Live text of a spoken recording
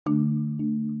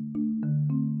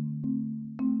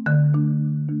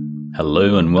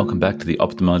Hello and welcome back to the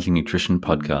Optimizing Nutrition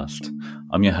podcast.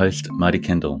 I'm your host, Marty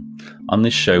Kendall. On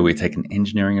this show, we take an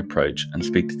engineering approach and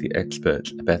speak to the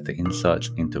experts about the insights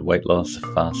into weight loss,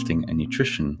 fasting, and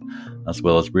nutrition, as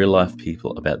well as real-life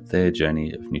people about their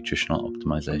journey of nutritional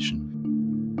optimization.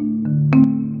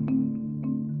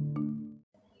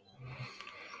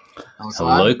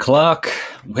 Hello, Clark.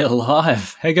 We're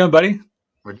live. How you going, buddy?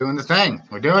 We're doing the thing.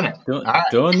 We're doing it.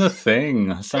 Doing the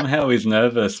thing. Somehow he's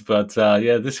nervous, but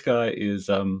this guy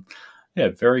is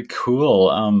very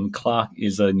cool. Clark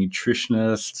is a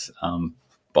nutritionist,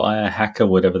 biohacker,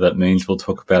 whatever that means. We'll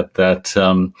talk about that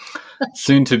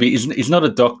soon to be. He's not a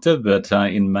doctor, but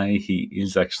in May he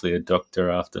is actually a doctor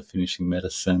after finishing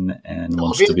medicine and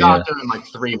wants to be a doctor in like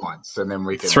 3 months, and then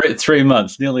we can 3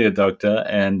 months, nearly a doctor,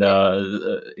 and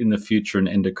in the future an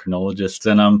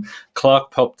endocrinologist. And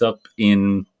Clark popped up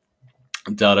in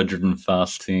data-driven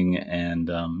fasting, and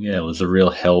it was a real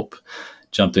help.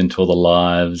 Jumped into all the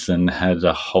lives and had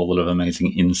a whole lot of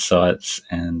amazing insights,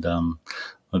 and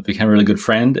I became a really good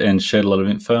friend and shared a lot of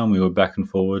info, and we were back and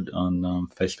forward on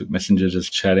Facebook Messenger,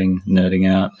 just chatting, nerding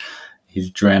out. He's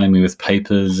drowning me with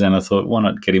papers, and I thought, why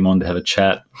not get him on to have a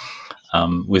chat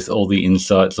with all the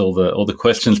insights, all the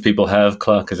questions people have.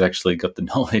 Clark has actually got the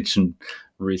knowledge and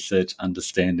research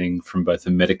understanding from both a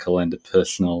medical and a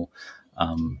personal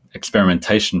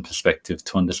experimentation perspective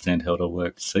to understand how it all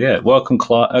works. So yeah, welcome,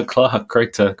 Clark.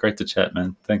 Great to chat,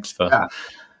 man. Thanks for. Yeah.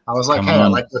 I was like, hey, I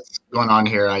like what's going on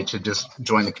here. I should just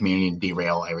join the community and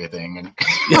derail everything and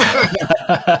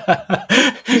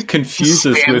confuse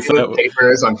us with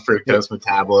papers on fructose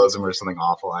metabolism or something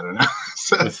awful. I don't know.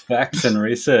 With facts and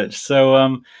research.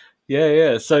 So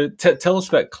So tell us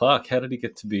about Clark. How did he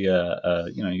get to be you're a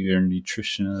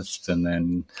nutritionist and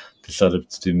then decided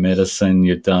to do medicine?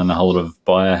 You've done a whole lot of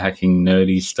biohacking,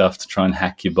 nerdy stuff to try and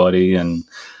hack your body, and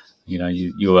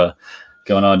you were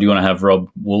going on. Do you want to have Rob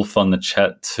Wolf on the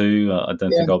chat too? I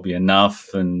don't think I'll be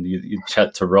enough, and you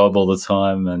chat to Rob all the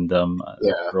time, and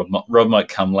Rob might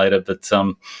come later, but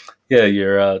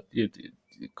you're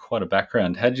quite a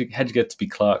background. How'd you get to be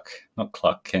Clark? Not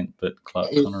Clark Kent, but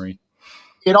Clark Connery.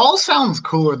 It all sounds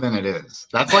cooler than it is.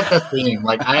 That's like the thing.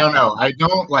 Like, I don't know. I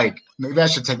don't maybe I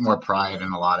should take more pride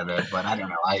in a lot of it, but I don't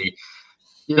know. I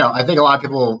think a lot of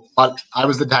people thought I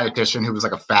was the dietitian who was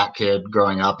like a fat kid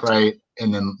growing up, right?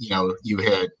 And then, you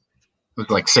hit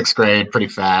like 6th grade, pretty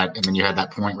fat. And then you had that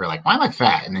point where you're like, why am I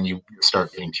fat? And then you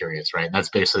start getting curious, right? And that's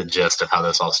basically the gist of how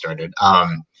this all started.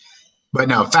 But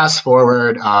no, fast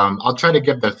forward. I'll try to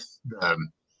give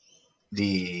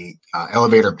the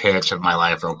elevator pitch of my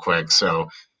life real quick. So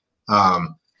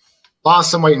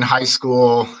lost some weight in high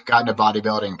school, got into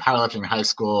bodybuilding, powerlifting in high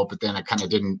school, but then I kind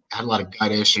of had a lot of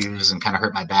gut issues and kind of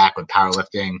hurt my back with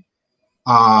powerlifting.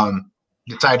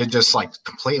 Decided to just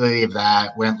completely leave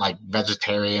that, went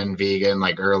vegetarian, vegan,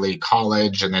 early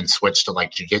college, and then switched to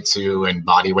jiu-jitsu and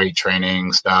body weight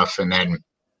training stuff. And then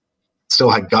still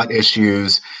had gut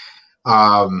issues.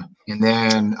 And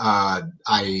then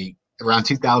around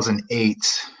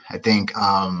 2008, I think,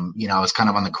 I was kind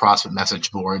of on the CrossFit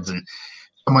message boards, and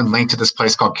someone linked to this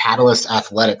place called Catalyst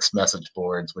Athletics message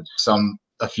boards, which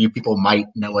a few people might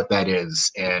know what that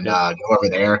is. And go over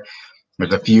there.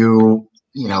 There's a few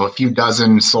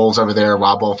dozen souls over there.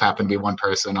 Rob Wolf happened to be one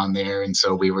person on there. And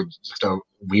so we were just a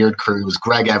weird crew. It was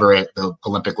Greg Everett, the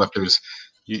Olympic lifters.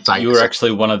 You were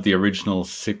actually one of the original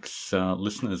 6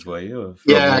 listeners, were you?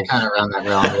 Yeah, kind of around that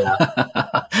realm, yeah.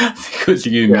 I think it was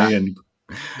you, me, and...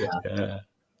 Yeah.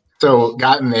 So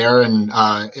got in there, and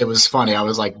it was funny. I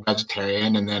was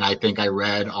vegetarian, and then I think I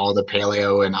read all the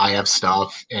paleo and IF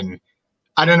stuff, and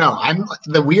I don't know.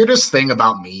 The weirdest thing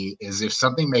about me is if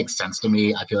something makes sense to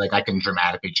me, I feel like I can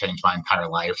dramatically change my entire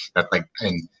life. And so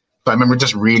I remember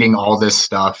just reading all this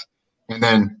stuff, and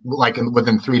then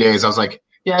within 3 days, I was like,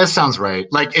 yeah, this sounds right.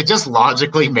 It just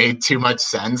logically made too much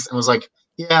sense, and was like,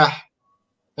 yeah,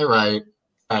 they're right.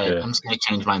 All right, I'm just going to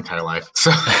change my entire life.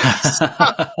 So,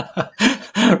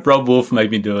 Rob Wolf made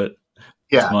me do it.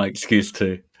 Yeah. That's my excuse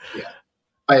too. Yeah.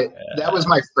 That was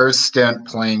my first stint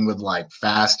playing with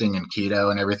fasting and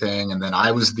keto and everything. And then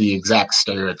I was the exact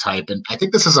stereotype. And I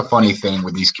think this is a funny thing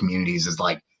with these communities is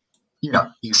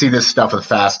you see this stuff with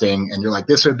fasting and you're like,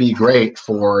 this would be great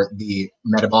for the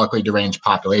metabolically deranged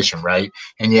population, right?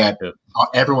 And yet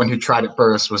everyone who tried it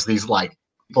first was these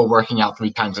people working out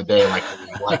 3 times a day.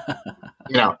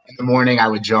 In the morning I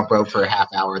would jump rope for a half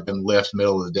hour, then lift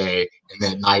middle of the day, and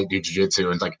then at night do jiu-jitsu.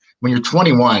 And it's when you're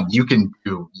 21, you can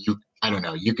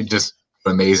just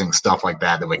do amazing stuff like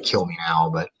that would kill me now.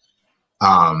 But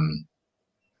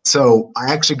So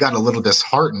I actually got a little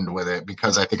disheartened with it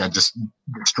because I think I just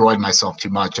destroyed myself too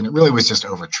much, and it really was just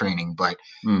overtraining. But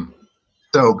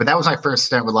but that was my first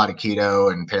stint with a lot of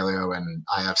keto and paleo and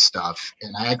IF stuff,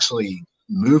 and I actually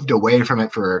moved away from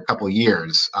it for a couple of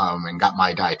years and got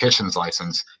my dietitian's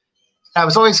license. I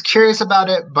was always curious about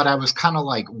it, but I was kind of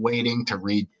like waiting to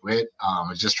redo it. I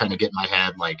was just trying to get in my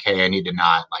head like, hey, I need to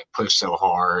not like push so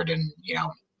hard and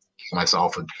kill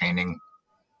myself with training.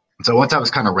 So once I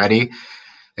was kind of ready,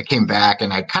 I came back,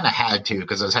 and I kind of had to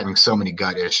because I was having so many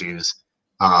gut issues.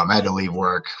 I had to leave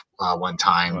work one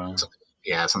time. Wow.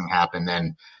 Something happened.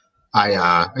 Then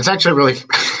it's actually really,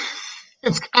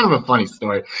 it's kind of a funny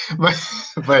story,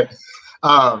 but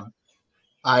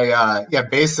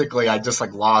basically I just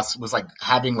like was like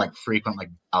having like frequent like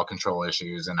bowel control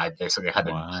issues, and I basically had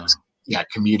to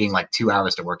commuting like 2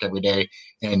 hours to work every day,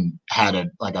 and had a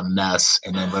mess,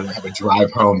 and then literally had to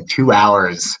drive home 2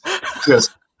 hours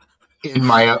just in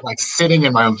my like sitting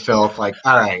in my own filth. Like,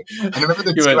 all right, I remember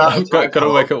the 2 hours. Got to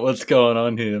work out what's going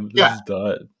on here. This is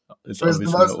diet. It's obviously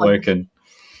not working.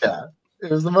 It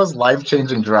was the most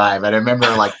life-changing drive. And I remember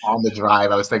like on the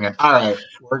drive, I was thinking, all right,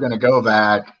 we're going to go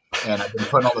back. And I've been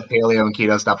putting all the paleo and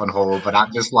keto stuff on hold, but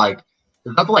I'm just like,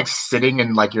 there's nothing like sitting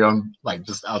in like your own, like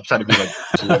just, I'll try to be like,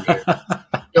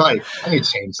 you're like, I need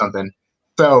to change something.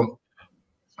 So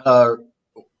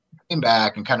came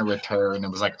back and kind of returned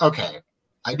and was like, okay,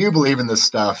 I do believe in this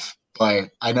stuff, but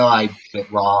I know I did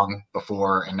it wrong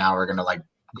before. And now we're going to like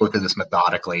go through this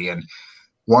methodically. And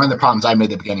one of the problems I made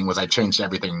at the beginning was I changed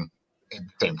everything at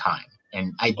the same time.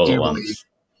 And I do believe,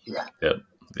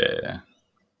 yeah.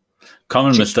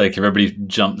 Common mistake. Everybody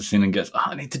jumps in and gets,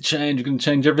 I need to change. You're going to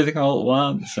change everything all at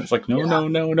once. And it's like,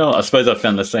 no. I suppose I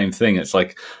found the same thing. It's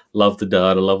like, love the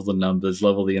data, love the numbers,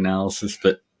 love all the analysis.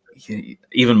 But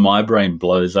even my brain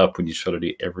blows up when you try to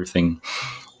do everything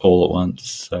all at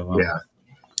once. So,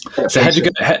 So how'd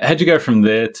you go from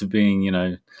there to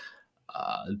being,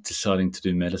 deciding to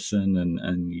do medicine?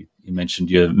 And you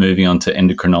mentioned you're moving on to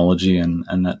endocrinology,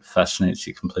 and that fascinates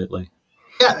you completely.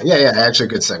 Yeah. Actually, a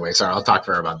good segue. Sorry, I'll talk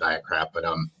forever about diet crap. But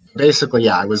basically,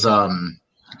 I was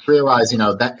realized,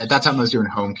 that at that time I was doing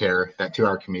home care, that 2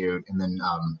 hour commute, and then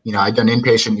I'd done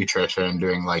inpatient nutrition,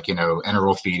 doing like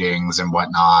enteral feedings and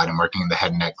whatnot, and working in the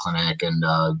head and neck clinic, and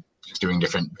just doing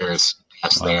different various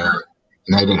tests there.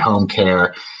 And I did home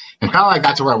care, and finally I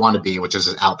got to where I want to be, which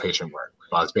is outpatient work.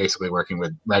 So I was basically working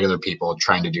with regular people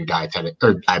trying to do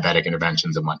diabetic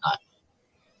interventions and whatnot.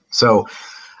 So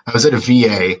I was at a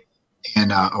VA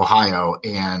in Ohio,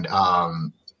 and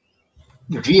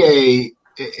the VA,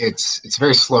 it's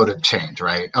very slow to change,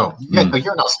 right? Oh, you're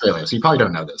in Australia, so you probably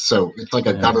don't know this. So it's like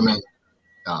a government.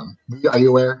 Are you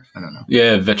aware? I don't know.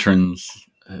 Yeah, Veterans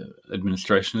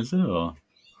Administration, is it? Or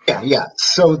yeah.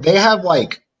 So they have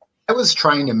I was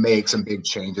trying to make some big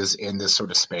changes in this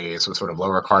sort of space with sort of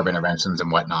lower carb interventions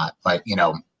and whatnot, but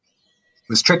it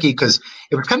was tricky because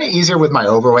it was kind of easier with my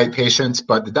overweight patients,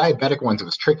 but the diabetic ones, it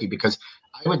was tricky because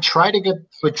I would try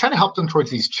to help them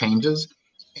towards these changes.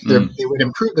 They would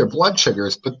improve their blood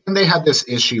sugars, but then they had this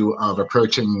issue of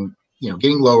approaching,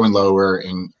 getting lower and lower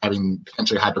and having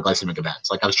potentially hyperglycemic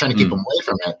events. Like I was trying to keep them away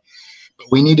from it, but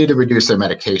we needed to reduce their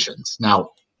medications. Now,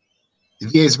 the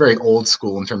VA is very old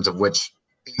school in terms of which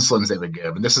insulins they would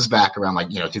give. And this is back around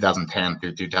 2010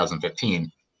 through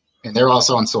 2015. And they're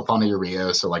also on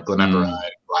sulfonylurea, so like glimepiride,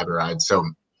 glyburide. So,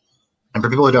 and for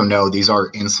people who don't know, these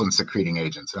are insulin secreting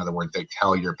agents. In other words, they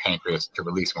tell your pancreas to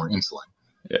release more insulin.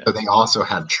 Yeah. But they also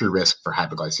have true risk for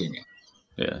hypoglycemia.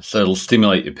 Yeah, so it'll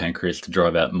stimulate your pancreas to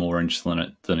drive out more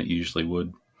insulin than it usually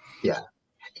would. Yeah.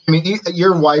 I mean,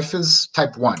 your wife is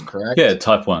type 1, correct? Yeah,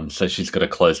 type 1. So she's got a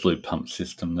closed loop pump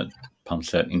system that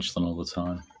pumps out insulin all the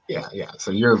time. Yeah.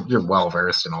 So you're well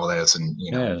versed in all this, and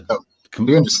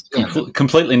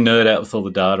completely nerd out with all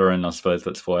the data, and I suppose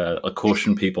that's why I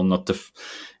caution people not to,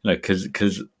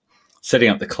 because setting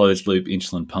up the closed loop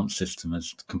insulin pump system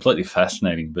is completely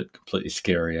fascinating, but completely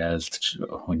scary as to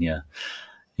when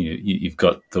you've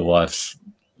got the wife's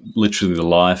literally the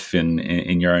life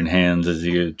in your own hands as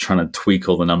you're trying to tweak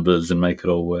all the numbers and make it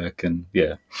all work, and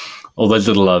all those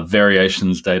little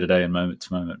variations day to day and moment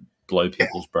to moment blow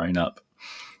people's brain up.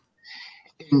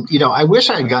 And, I wish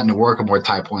I had gotten to work with more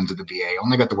type 1s at the VA. I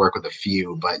only got to work with a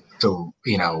few, but so,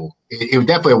 it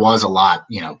definitely was a lot,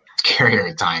 scarier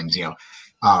at times, so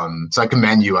I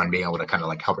commend you on being able to kind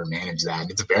of help her manage that.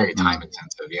 It's very time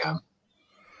intensive. Yeah.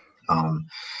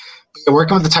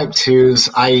 Working with the type 2s,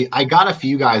 I got a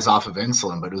few guys off of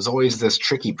insulin, but it was always this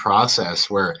tricky process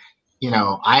where,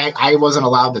 I wasn't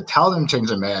allowed to tell them to change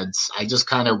their meds. I just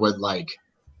kind of would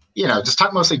just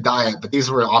talk mostly diet, but these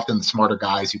were often the smarter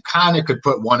guys who kind of could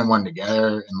put one and one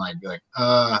together and like be like,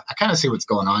 I kind of see what's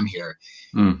going on here.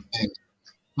 Mm.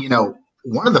 And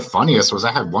one of the funniest was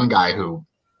I had one guy who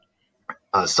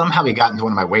somehow he got into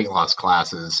one of my weight loss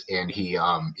classes, and he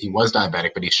was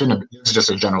diabetic, but he shouldn't have. This is just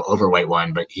a general overweight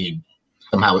one, but he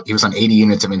was on 80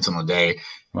 units of insulin a day.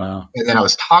 Wow. And then I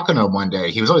was talking to him one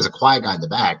day. He was always a quiet guy in the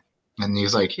back, and he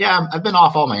was like, "Yeah, I've been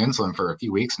off all my insulin for a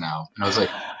few weeks now." And I was like,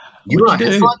 "You were on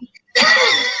insulin?"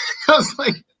 I was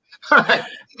like, "All right,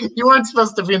 you weren't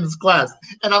supposed to be in this class."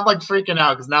 And I'm like freaking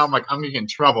out because now I'm like, I'm gonna get in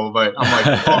trouble. But I'm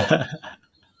like, oh.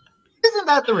 Isn't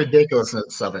that the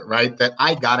ridiculousness of it, right? That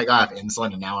I gotta go off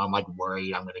insulin, and now I'm like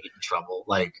worried I'm gonna get in trouble.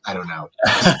 Like, I don't know.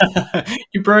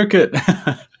 You broke it.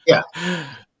 Yeah.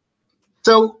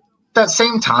 So that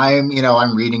same time,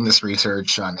 I'm reading this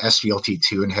research on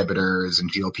SGLT2 inhibitors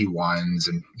and GLP-1s,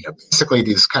 and basically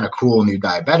these kind of cool new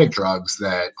diabetic drugs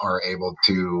that are able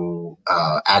to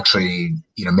actually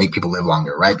make people live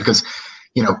longer, right? Because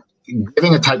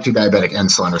giving a type 2 diabetic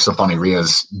insulin or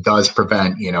sulfonylureas does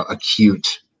prevent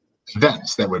acute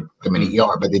events that would put them in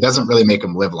ER, but it doesn't really make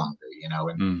them live longer.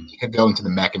 And you can go into the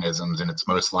mechanisms, and it's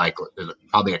most likely there's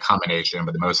probably a combination,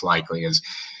 but the most likely is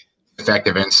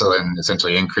effective insulin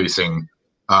essentially increasing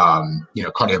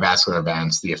cardiovascular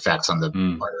events, the effects on the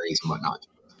arteries and whatnot.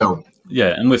 So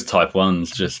yeah, and with type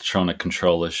 1s, just trying to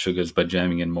control their sugars by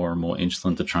jamming in more and more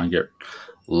insulin to try and get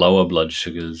lower blood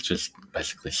sugars just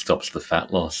basically stops the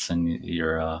fat loss, and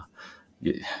you're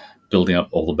building up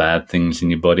all the bad things in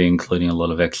your body, including a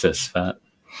lot of excess fat.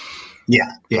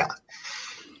 Yeah.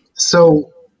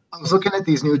 So I was looking at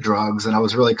these new drugs, and I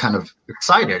was really kind of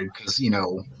excited because,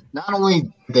 not only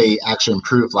do they actually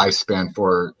improve lifespan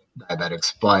for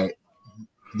diabetics, but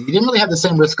you didn't really have the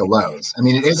same risk of lows. I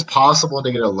mean, it is possible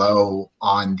to get a low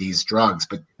on these drugs,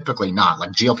 but typically not.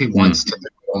 Like GLP-1s typically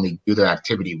only do their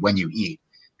activity when you eat.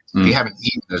 So if you haven't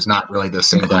eaten, there's not really the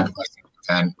same kind of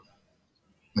event.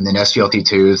 And then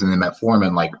SGLT2s and then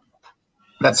metformin, like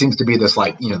that seems to be this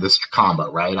this combo,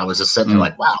 right? I was just sitting there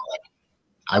like, wow,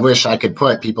 I wish I could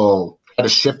try to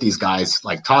shift these guys,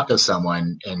 like talk to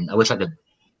someone, and I wish I could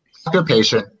talk to a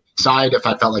patient, decide if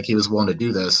I felt like he was willing to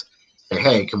do this, say,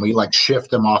 hey, can we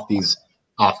shift him off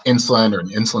insulin or an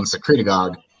insulin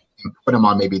secretagogue and put him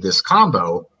on maybe this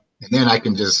combo, and then I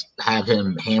can just have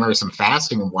him hammer some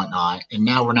fasting and whatnot, and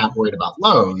now we're not worried about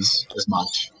lows as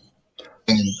much.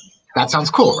 And that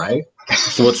sounds cool, right?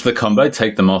 So what's the combo?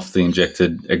 Take them off the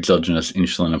injected exogenous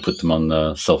insulin and put them on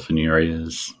the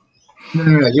sulfonylureas? No.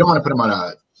 You don't want to put them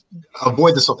on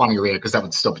avoid the sulfonylurea because that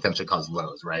would still potentially cause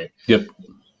lows, right? Yep.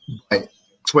 But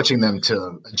switching them to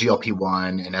a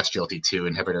GLP-1 and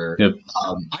SGLT2 inhibitor. Yep.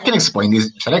 I can explain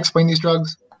these. Should I explain these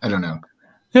drugs? I don't know.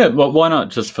 Yeah, well, why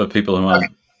not? Just for people who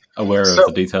aren't aware of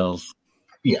the details.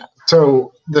 Yeah.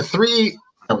 So the three.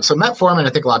 So metformin, I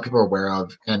think a lot of people are aware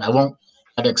of, and I won't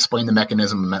try to explain the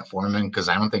mechanism of metformin because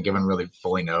I don't think anyone really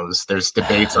fully knows. There's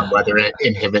debates on whether it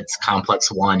inhibits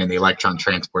complex 1 in the electron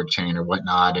transport chain or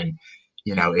whatnot, and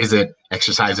is it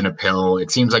exercise in a pill?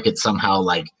 It seems like it somehow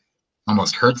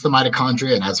almost hurts the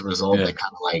mitochondria, and as a result, they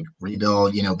kind of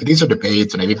rebuild. But these are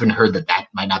debates, and I've even heard that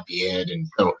might not be it. And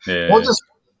so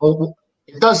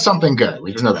it does something good.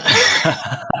 We just know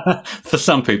that for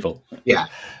some people. Yeah,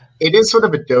 it is sort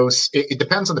of a dose. It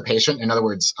depends on the patient. In other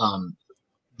words,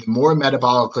 the more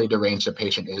metabolically deranged a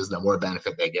patient is, the more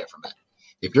benefit they get from it.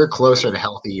 If you're closer to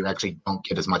healthy, you actually don't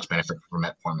get as much benefit from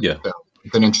metformin. Yeah. So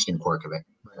it's an interesting quirk of it.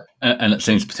 And it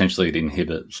seems potentially it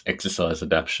inhibits exercise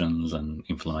adaptions and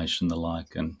inflammation, the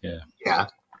like. And yeah.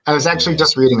 I was actually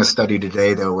just reading a study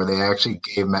today, though, where they actually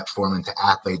gave metformin to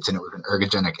athletes, and it was an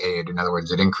ergogenic aid. In other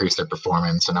words, it increased their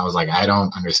performance. And I was like, I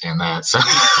don't understand that. So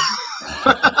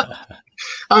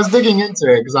I was digging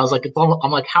into it because I was like,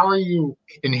 I'm like, how are you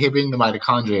inhibiting the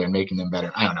mitochondria and making them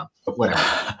better? I don't know, but whatever.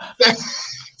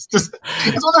 it's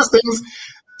one of those things.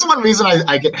 That's one reason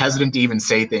I get hesitant to even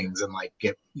say things and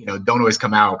don't always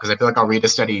come out, because I feel like I'll read a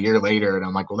study a year later and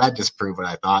I'm like, well, that just proved what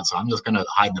I thought. So I'm just going to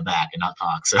hide in the back and not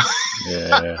talk. So,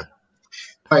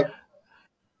 But,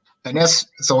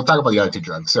 so we'll talk about the other two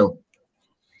drugs. So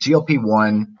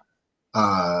GLP-1,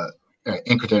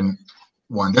 incretin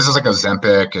 1, this is like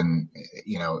Ozempic and,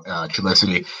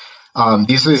 Trulicity.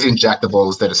 These are these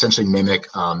injectables that essentially mimic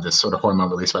this sort of hormone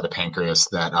released by the pancreas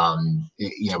that,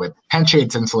 it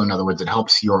penetrates insulin. In other words, it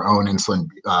helps your own insulin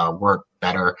work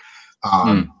better,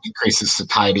 increases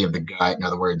satiety of the gut. In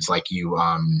other words,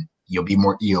 you'll be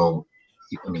more,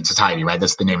 satiety, right?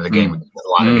 That's the name of the game. With a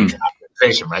lot of nutrient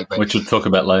optimization, right? But, which we'll talk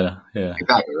about later. Yeah,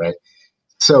 exactly, right.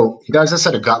 So it does this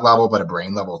at a gut level, but a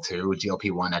brain level too.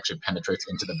 GLP-1 actually penetrates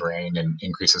into the brain and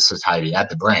increases satiety at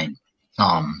the brain.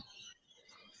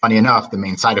 funny enough, the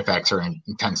main side effects are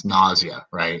intense nausea,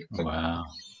 right? Wow.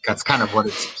 That's kind of what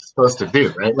it's supposed to do,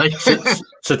 right? Like,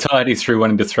 satiety through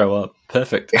wanting to throw up.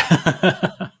 Perfect.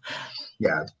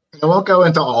 Yeah, I won't go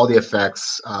into all the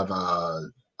effects of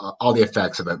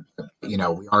it. You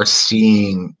know, we are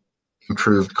seeing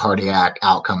improved cardiac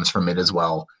outcomes from it as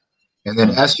well. And then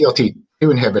SGLT2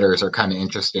 inhibitors are kind of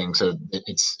interesting. So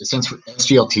it's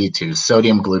SGLT2,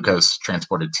 sodium glucose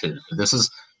transporter 2. This is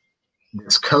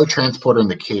this co-transporter in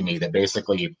the kidney that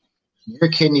basically your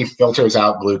kidney filters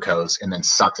out glucose and then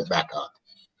sucks it back up.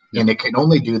 And it can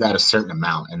only do that a certain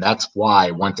amount. And that's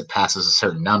why once it passes a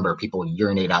certain number, people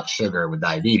urinate out sugar with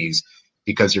diabetes,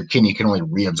 because your kidney can only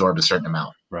reabsorb a certain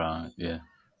amount. Right, yeah.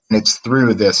 And it's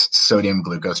through this sodium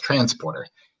glucose transporter.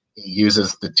 It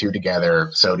uses the two together,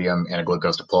 sodium and a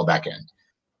glucose, to pull back in.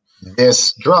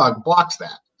 This drug blocks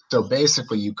that. So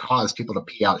basically you cause people to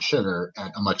pee out sugar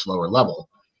at a much lower level,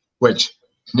 which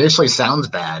initially sounds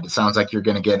bad. It sounds like you're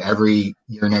going to get every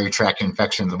urinary tract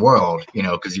infection in the world, you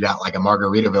know, because you got like a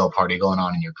Margaritaville party going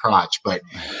on in your crotch. But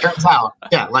turns out,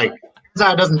 it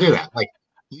doesn't do that. Like,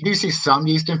 you do see some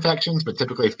yeast infections, but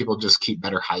typically if people just keep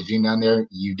better hygiene down there,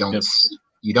 you don't see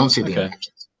the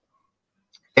infections.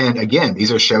 And again,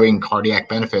 these are showing cardiac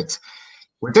benefits.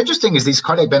 What's interesting is these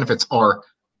cardiac benefits are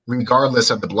regardless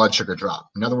of the blood sugar drop.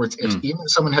 In other words, even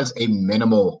if someone has a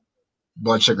minimal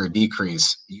blood sugar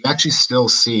decrease, you actually still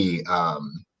see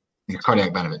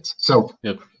cardiac benefits. So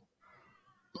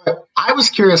but I was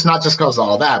curious, not just because of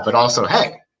all that, but also,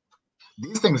 hey,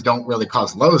 these things don't really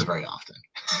cause lows very often.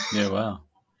 Yeah, wow.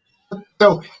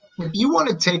 So if you want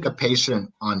to take a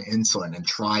patient on insulin and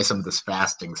try some of this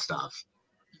fasting stuff,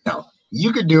 you know,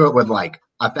 you could do it with like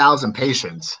 1,000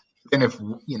 patients. And if,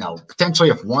 you know, potentially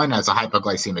if one has a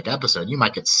hypoglycemic episode, you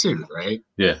might get sued, right?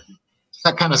 Yeah.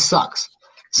 That kind of sucks.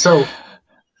 So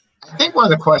I think one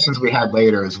of the questions we had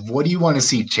later is, what do you want to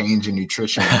see change in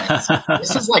nutrition?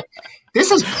 This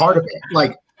is part of it.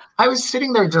 Like, I was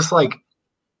sitting there just like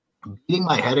beating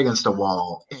my head against a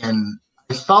wall, and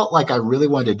I felt like I really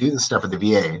wanted to do this stuff with the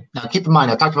VA. Now, keep in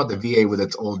mind, I talked about the VA with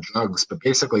its old drugs, but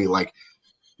basically, like,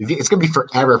 it's going to be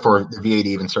forever for the VA to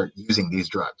even start using these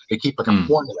drugs. They keep like a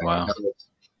formula. Wow. In other words,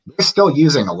 they're still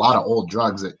using a lot of old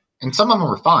drugs, and some of them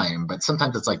are fine, but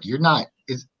sometimes it's like, you're not.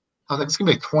 I was like, it's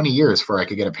going to be 20 years before I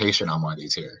could get a patient on one of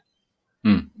these here.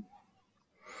 And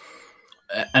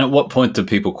at what point do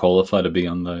people qualify to be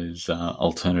on those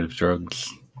alternative drugs?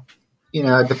 You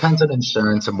know, it depends on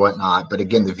insurance and whatnot. But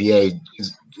again, the VA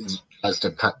has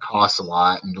to cut costs a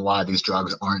lot, and a lot of these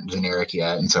drugs aren't generic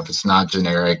yet. And so if it's not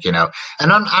generic, you know, and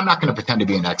I'm not going to pretend to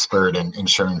be an expert in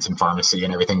insurance and pharmacy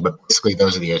and everything, but basically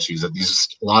those are the issues. That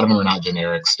a lot of them are not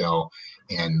generic still,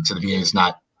 and so the VA is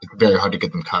not. It's very hard to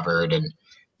get them covered, and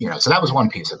you know, so that was one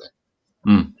piece of it.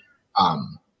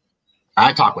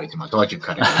 I talk way too much. I'll let you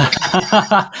cut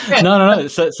it. No.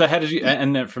 So how did you?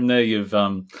 And then from there, you've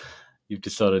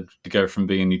decided to go from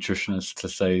being a nutritionist to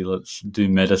say, let's do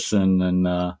medicine, and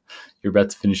you're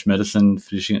about to finish medicine,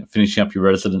 finishing up your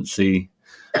residency,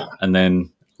 and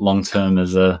then long term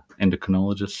as a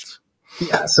endocrinologist.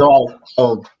 Yeah. So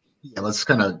let's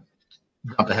kind of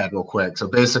jump ahead real quick. So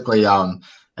basically, I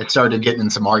started getting in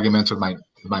some arguments with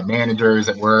my managers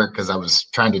at work because I was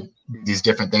trying to do these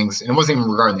different things, and it wasn't even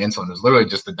regarding the insulin. It was literally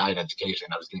just the diet education.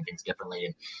 I was doing things differently,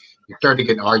 and we started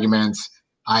getting arguments.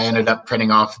 I ended up printing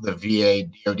off the VA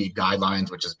DoD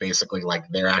guidelines, which is basically like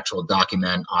their actual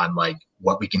document on like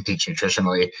what we can teach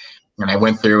nutritionally. And I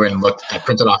went through and I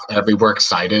printed off every work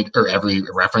cited or every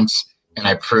reference, and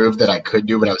I proved that I could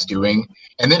do what I was doing.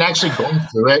 And then actually going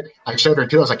through it, I showed her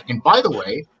too. I was like, and by the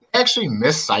way, I actually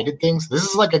miscited things. This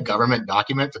is like a government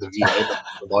document for the VA,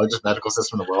 the largest medical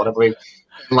system in the world, I believe.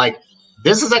 And like,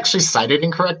 this is actually cited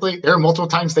incorrectly. There are multiple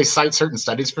times they cite certain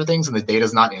studies for things and the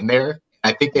data's not in there.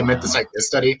 I think they meant to cite this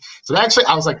study. So actually,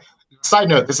 I was like, side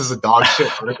note, this is a dog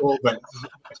shit article, but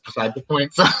that's beside the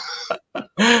point. So.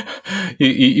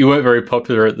 You weren't very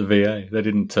popular at the VA. They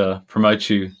didn't promote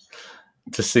you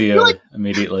to CEO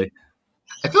immediately.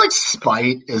 I feel like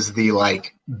spite is the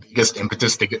like biggest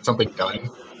impetus to get something done.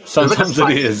 Sometimes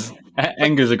it is.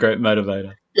 Anger's a great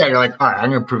motivator. Yeah, you're like, all right, I'm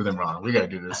going to prove them wrong. We got to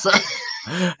do this.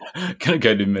 Gonna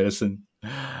go do medicine.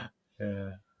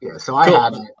 Yeah. So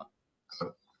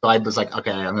I was like,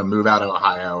 okay, I'm going to move out of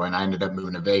Ohio, and I ended up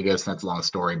moving to Vegas. That's a long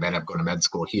story, but I ended up going to med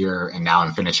school here, and now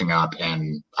I'm finishing up,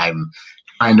 and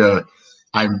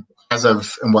as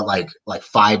of in what like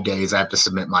 5 days, I have to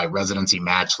submit my residency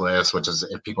match list, which is,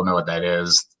 if people know what that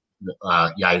is,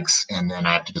 yikes. And then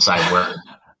I have to decide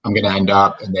I'm going to end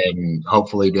up, and then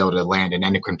hopefully be able to land an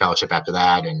endocrine fellowship after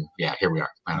that. And yeah, here we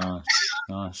are.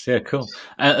 Nice. Yeah, cool.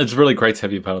 It's really great to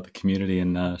have you part of the community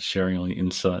and sharing all your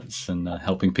insights and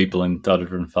helping people in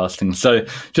data-driven fasting. So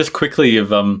just quickly,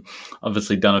 you've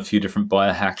obviously done a few different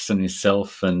biohacks on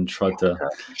yourself and tried to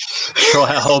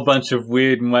try a whole bunch of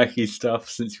weird and wacky stuff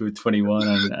since you were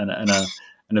 21 and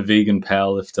a vegan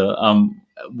powerlifter.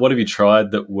 What have you tried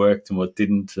that worked and what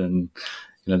didn't? And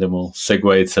then we'll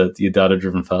segue to your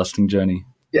data-driven fasting journey.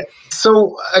 Yeah.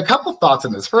 So a couple thoughts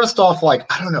on this. First off, I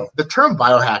don't know, the term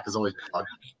biohack is always bugging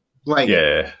me.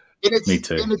 Yeah, me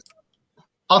too.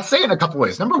 I'll say it in a couple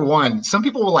ways. Number one, some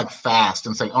people will fast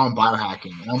and say, "Oh, I'm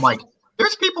biohacking," and I'm like,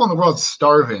 "There's people in the world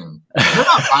starving. They're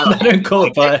not biohacking." They don't call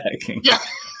it biohacking. Yeah.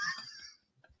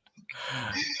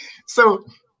 So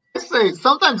I say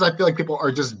sometimes I feel like people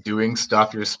are just doing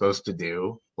stuff you're supposed to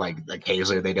do.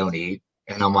 Occasionally they don't eat.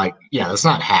 And I'm like, yeah, that's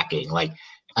not hacking. I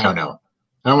don't know.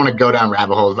 I don't want to go down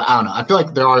rabbit holes, but I don't know. I feel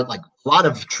like there are a lot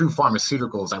of true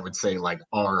pharmaceuticals, I would say,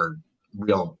 are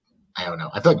real. I don't know.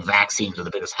 I feel like vaccines are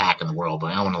the biggest hack in the world, but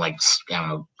I don't want to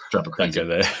drop a crazy. Don't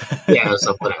go there. Yeah,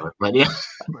 so whatever. But yeah.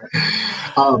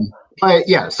 But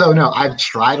yeah, so no, I've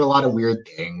tried a lot of weird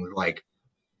things. For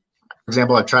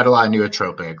example, I've tried a lot of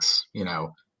nootropics, and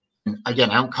again,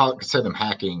 I don't consider them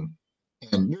hacking.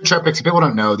 And nootropics, if people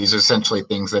don't know, these are essentially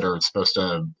things that are supposed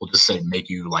to, we'll just say, make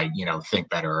you think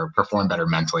better or perform better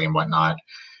mentally and whatnot.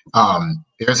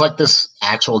 There's this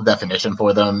actual definition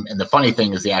for them. And the funny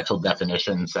thing is the actual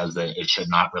definition says that it should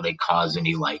not really cause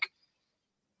any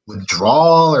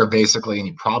withdrawal or basically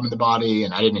any problem in the body.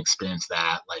 And I didn't experience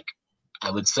that. I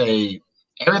would say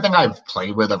everything I've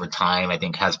played with over time, I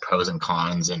think has pros and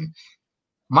cons. And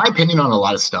my opinion on a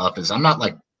lot of stuff is I'm not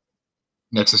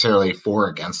necessarily for or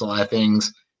against a lot of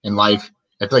things in life.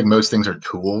 I feel like most things are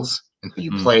tools, and so you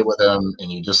play with them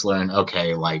and you just learn,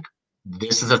 okay,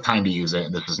 this is the time to use it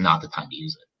and this is not the time to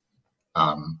use it.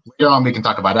 Later on we can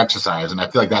talk about exercise, and I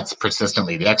feel like that's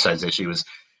persistently the exercise issue is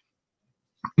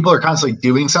people are constantly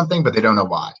doing something but they don't know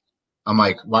why. I'm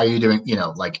like, why are you doing,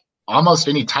 almost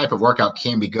any type of workout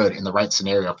can be good in the right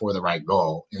scenario for the right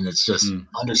goal, and it's just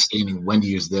understanding when to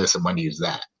use this and when to use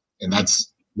that, and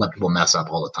that's what people mess up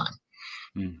all the time.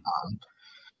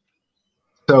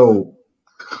 So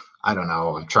I don't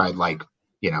know. I've tried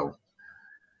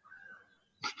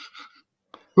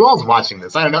who else watching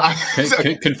this? I don't know.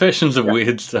 Confessions of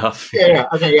weird stuff. Yeah.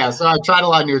 Okay. Yeah. So I've tried a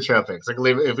lot of nootropics.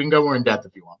 If we can go more in depth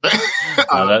if you want.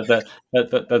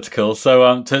 That's cool.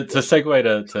 So to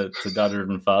segue to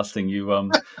data-driven fasting, you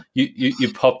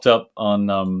popped up on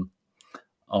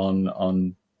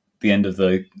the end of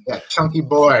the chunky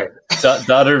boy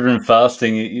data-driven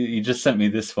fasting. You just sent me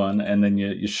this one, and then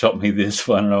you shot me this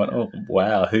one, and I went, oh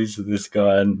wow, who's this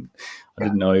guy? And I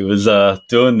didn't know he was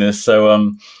doing this.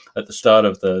 So at the start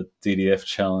of the DDF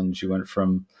challenge, you went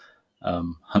from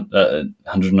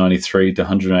 193 to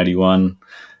 181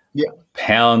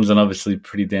 pounds, and obviously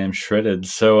pretty damn shredded.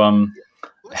 So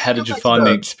how did you find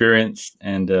the experience,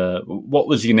 and what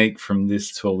was unique from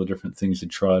this to all the different things you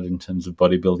tried in terms of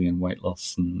bodybuilding and weight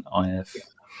loss and IF?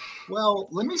 Well,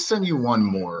 let me send you one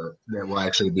more that will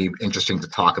actually be interesting to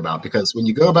talk about, because when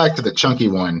you go back to the chunky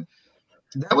one,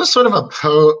 that was sort of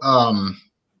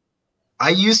I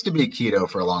used to be keto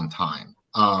for a long time.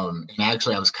 And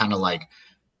actually I was kind of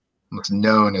was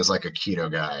known as a keto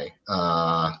guy.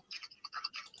 All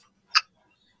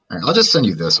right, I'll just send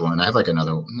you this one. I have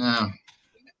another one. No.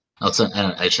 I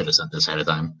should have sent this ahead of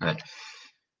time. All right.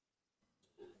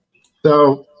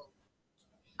 So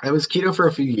I was keto for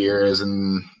a few years,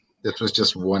 and this was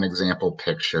just one example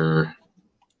picture.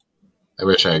 I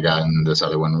wish I had gotten this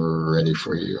other one ready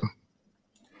for you.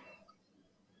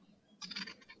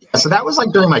 Yeah, so that was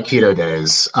during my keto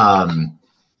days.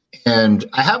 And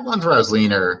I have ones where I was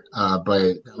leaner, but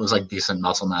it was decent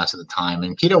muscle mass at the time.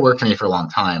 And keto worked for me for a long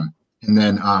time. And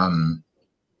then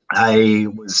I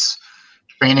was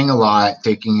training a lot,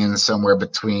 taking in somewhere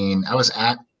between, I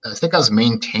think I was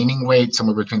maintaining weight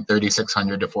somewhere between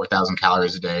 3,600 to 4,000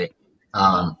 calories a day.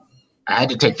 I had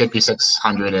to take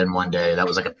 5,600 in one day. That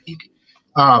was a peak.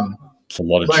 It's a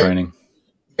lot of training.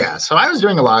 Yeah. So I was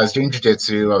doing a lot. I was doing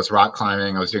jiu-jitsu. I was rock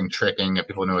climbing. I was doing tricking, if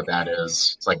people know what that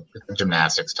is. It's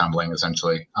gymnastics, tumbling,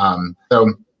 essentially.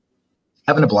 So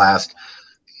having a blast.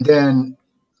 Then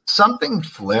something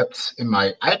flipped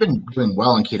I had been doing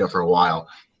well in keto for a while.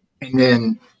 And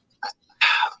then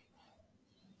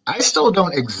I still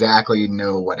don't exactly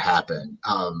know what happened.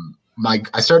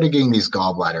 I started getting these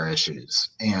gallbladder issues,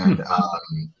 and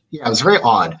it was very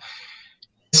odd.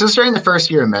 This was during the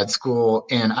first year of med school,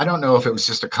 and I don't know if it was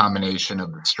just a combination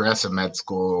of the stress of med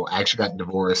school. I actually got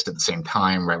divorced at the same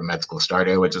time right when med school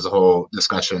started, which is a whole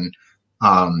discussion.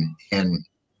 And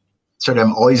started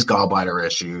having all these gallbladder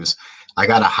issues. I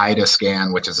got a HIDA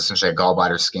scan, which is essentially a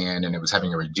gallbladder scan, and it was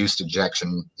having a reduced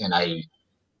ejection. And I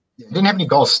didn't have any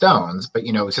gallstones, but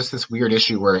it was just this weird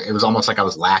issue where it was almost like I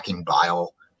was lacking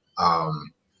bile.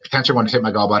 Potentially wanted to take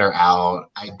my gallbladder out.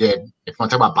 I did. If you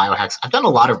want to talk about biohacks, I've done a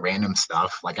lot of random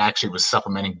stuff. Like I actually was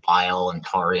supplementing bile and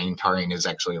taurine. Taurine is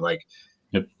actually like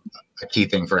a key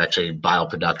thing for actually bile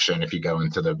production if you go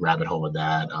into the rabbit hole with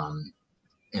that.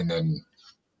 And then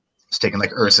it's taking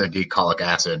like Ursa D-colic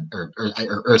acid or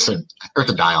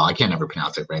Ursodiol. I can't ever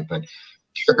pronounce it right, but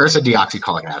Ursa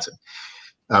deoxycholic acid,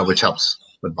 which helps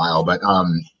with bile. But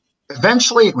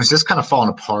eventually it was just kind of falling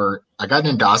apart. I got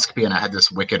an endoscopy and I had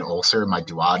this wicked ulcer in my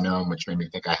duodenum, which made me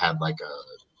think I had like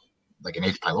an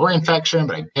H. pylori infection,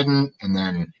 but I didn't. And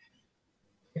then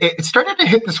it started to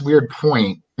hit this weird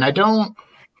point, and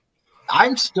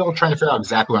I'm still trying to figure out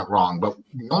exactly what went wrong, but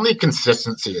the only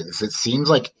consistency is it seems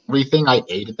like everything I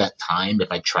ate at that time,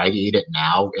 if I try to eat it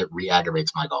now, it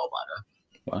re-aggravates my gallbladder.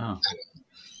 Wow.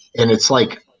 And it's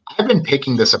like, I've been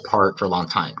picking this apart for a long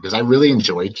time because I really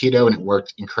enjoyed keto and it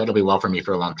worked incredibly well for me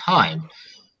for a long time.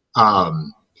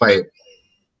 But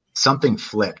something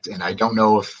flipped, and I don't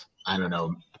know if I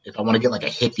want to get like a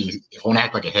hippie, if I want to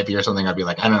act like a hippie or something, I'd be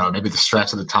like, I don't know, maybe the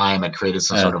stress of the time, I created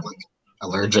some sort of like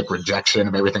allergic rejection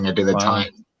of everything I did at the time.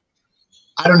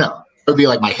 I don't know. It would be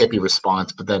like my hippie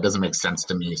response, but that doesn't make sense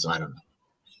to me, so I don't know.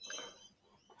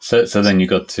 So then you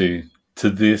got to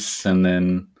this, and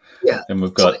then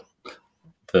we've got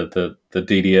the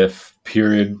DDF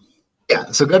period. Yeah,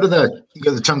 so go to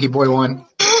the Chunky Boy one.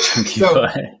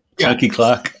 Chunky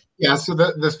Clark. Yeah, so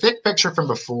the thick picture from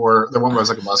before, the one where I was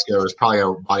like a muscular, was probably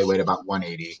a body weight about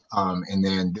 180. And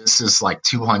then this is like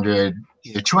 200,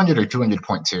 either 200 or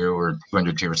 200.2 or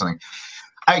 202 or something.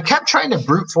 I kept trying to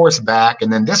brute force back,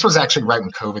 and then this was actually right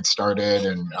when COVID started,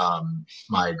 and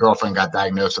my girlfriend got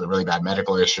diagnosed with a really bad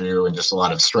medical issue and just a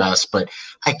lot of stress. But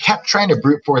I kept trying to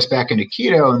brute force back into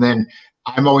keto, and then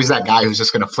I'm always that guy who's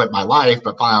just going to flip my life.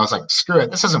 But finally, I was like, screw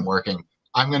it, this isn't working.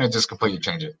 I'm going to just completely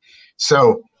change it.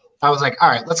 So I was like, all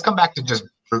right, let's come back to just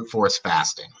brute force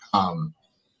fasting.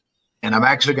 And I'm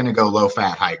actually going to go low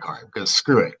fat, high carb because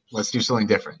screw it. Let's do something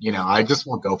different. I just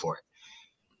won't go for it.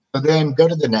 So then go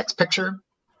to the next picture.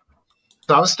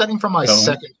 So I was studying for my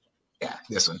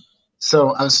this one.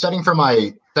 So I was studying for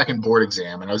my second board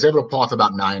exam, and I was able to pull off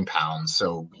about 9 pounds.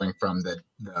 So going from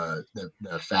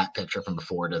the fat picture from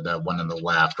before to the one on the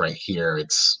left right here,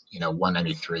 it's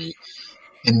 193.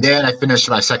 And then I finished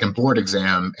my second board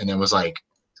exam, and it was like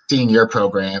seeing your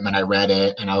program, and I read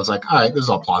it, and I was like, all right, this is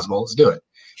all plausible. Let's do it.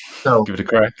 So give it a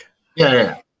crack.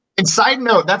 Yeah. And side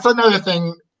note, that's another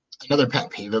thing, another pet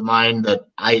peeve of mine, that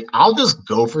I'll just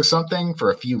go for something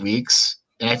for a few weeks.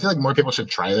 And I feel like more people should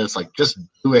try this. Like, just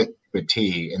do it with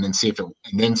tea and then see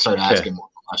and then start asking more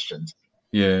questions.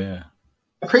 Yeah.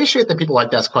 I appreciate that people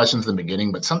like to ask questions in the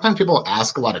beginning, but sometimes people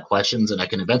ask a lot of questions, and I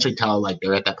can eventually tell like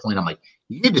they're at that point. I'm like,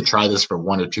 you need to try this for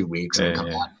 1 or 2 weeks and come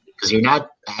back, because you're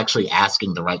not actually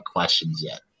asking the right questions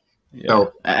yet. Yeah.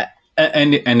 So,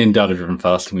 and in data-driven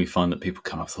fasting, we find that people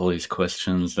come up with all these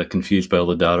questions. They're confused by all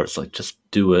the data. It's like, just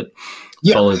do it,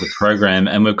 follow the program,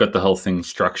 and we've got the whole thing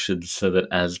structured so that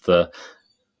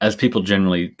as people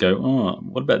generally go, oh,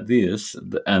 what about this?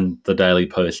 And the daily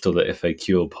post or the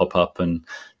FAQ will pop up and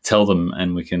tell them,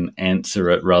 and we can answer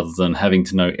it rather than having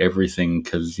to know everything,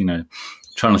 because,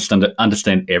 trying to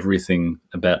understand everything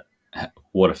about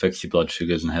what affects your blood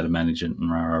sugars and how to manage it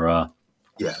and rah.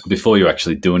 Yeah. Before you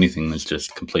actually do anything, there's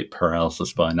just complete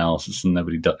paralysis by analysis, and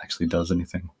nobody actually does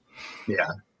anything. Yeah.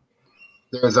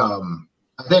 There's I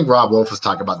think Rob Wolf was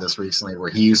talking about this recently,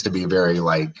 where he used to be very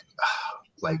like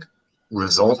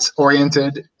results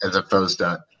oriented as opposed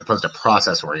to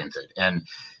process oriented. And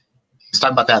he's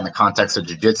talking about that in the context of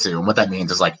jiu-jitsu. And what that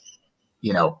means is like,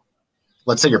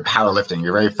 let's say you're powerlifting,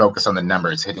 you're very focused on the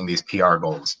numbers, hitting these PR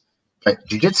goals. But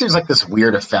jiu-jitsu is like this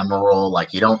weird ephemeral,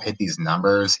 like you don't hit these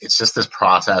numbers. It's just this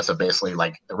process of basically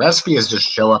like the recipe is just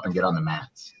show up and get on the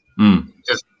mats.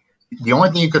 Just the only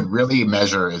thing you could really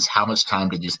measure is how much time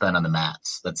did you spend on the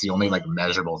mats. That's the only like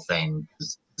measurable thing to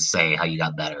say how you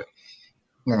got better.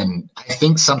 And I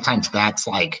think sometimes that's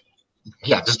like,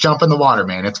 just jump in the water,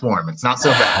 man. It's warm. It's not so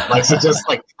bad. Like, so just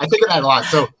like, I think of that a lot.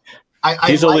 So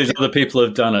Here's all these other people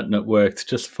who've done it and it worked.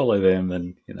 Just follow them,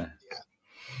 and Yeah.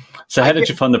 So how did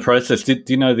you find the process? Do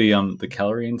you know the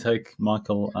calorie intake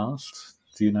Michael asked?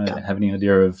 Do you have any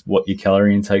idea of what your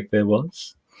calorie intake there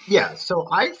was? Yeah. So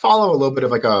I follow a little bit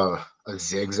of like a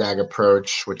zigzag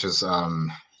approach, which is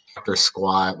after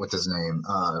squat. What's his name?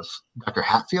 Dr.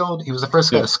 Hatfield. He was the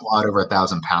first guy Yeah. to squat over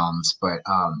 1,000 pounds, but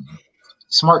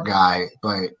smart guy.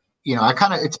 But I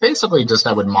kind of, it's basically just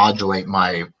I would modulate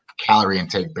my calorie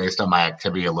intake based on my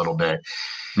activity a little bit.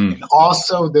 And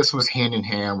also, this was hand in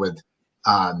hand with,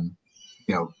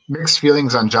 mixed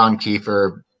feelings on John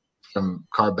Kiefer from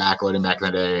carb backloading back in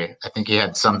the day. I think he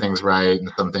had some things right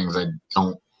and some things I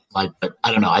don't like, but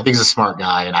I don't know. I think he's a smart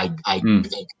guy, and I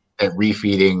think that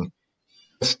refeeding,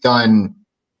 if done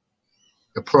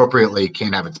appropriately,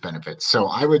 can have its benefits. So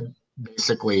I would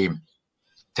basically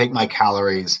take my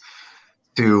calories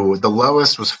to the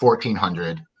lowest was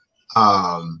 1,400.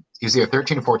 It was either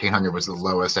 13 or 1,400 was the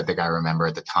lowest I think I remember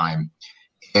at the time.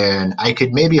 And I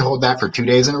could maybe hold that for 2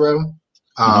 days in a row.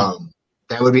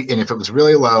 That would be, and if it was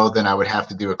really low, then I would have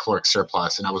to do a caloric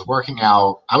surplus. And I was working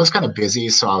out. I was kind of busy,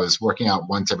 so I was working out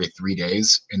once every 3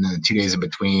 days, and then the 2 days in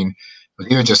between was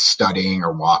either just studying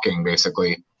or walking,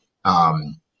 basically.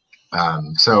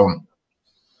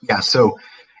 So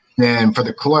then for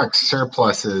the caloric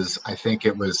surpluses, I think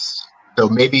it was so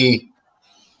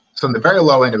in the very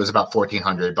low end, it was about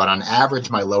 1,400, but on average,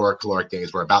 my lower caloric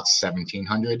days were about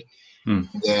 1,700.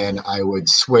 Then I would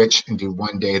switch and do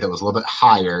one day that was a little bit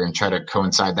higher and try to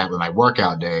coincide that with my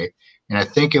workout day. And I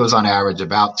think it was on average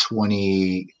about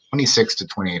 26 to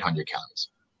 2,800 calories.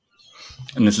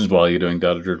 And this is while you're doing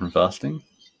data-driven fasting?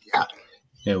 Yeah.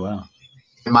 Yeah, wow.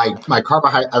 And my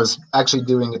carbohydrate, I was actually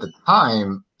doing at the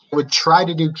time, I would try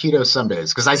to do keto some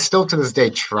days because I still to this day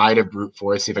try to brute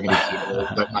force, see if I can do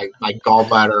keto. But my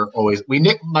gallbladder always,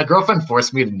 my girlfriend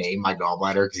forced me to name my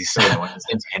gallbladder because he's so annoying. His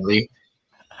name's Henry.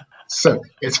 So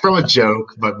it's from a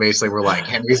joke, but basically we're like,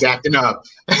 Henry's acting up.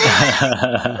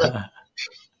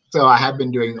 So I have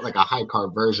been doing like a high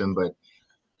carb version, but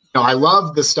I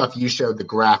love the stuff you showed, the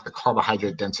graph, the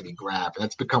carbohydrate density graph.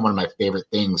 That's become one of my favorite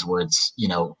things where it's,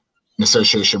 in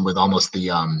association with almost the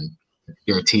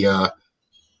Gary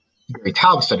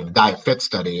Taub study, the Diet Fit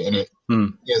study. And it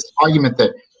is argument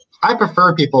that I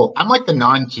prefer people, I'm like the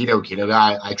non-keto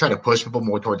guy. I try to push people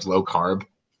more towards low carb.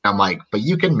 I'm like, but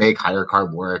you can make higher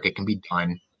carb work. It can be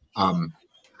done.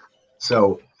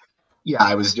 So yeah,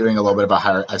 I was doing a little bit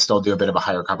of I still do a bit of a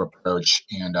higher carb approach.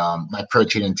 And my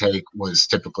protein intake was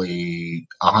typically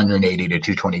 180 to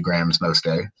 220 grams most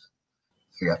day.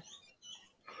 So,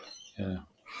 yeah.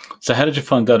 So how did you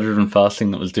find data-driven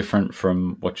fasting that was different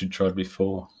from what you tried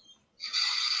before?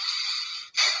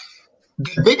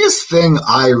 The biggest thing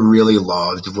I really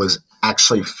loved was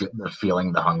actually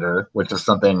feeling the hunger, which is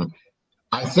something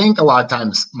I think a lot of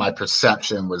times my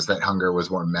perception was that hunger was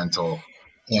more mental.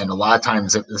 And a lot of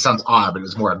times it sounds odd, but it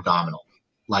was more abdominal.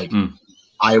 Like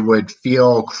I would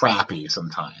feel crappy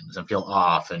sometimes and feel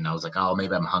off. And I was like, oh,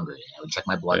 maybe I'm hungry. I would check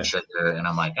my blood sugar and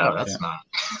I'm like, oh, that's not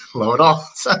low at all.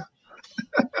 So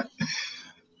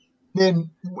then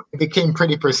it became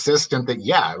pretty persistent that,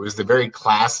 it was the very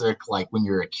classic, like when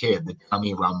you're a kid, the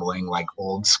tummy rumbling, like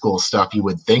old school stuff you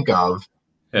would think of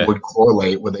would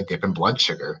correlate with a dip in blood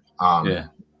sugar. And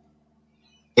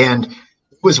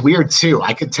it was weird too.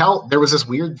 I could tell there was this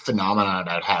weird phenomenon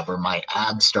I'd have where my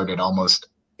abs started almost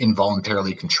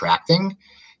involuntarily contracting.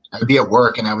 I'd be at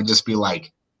work and I would just be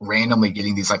like randomly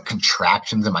getting these like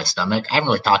contractions in my stomach. I haven't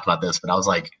really talked about this, but I was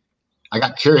like, I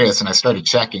got curious and I started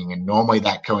checking, and normally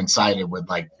that coincided with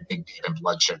like the big dip in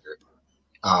blood sugar.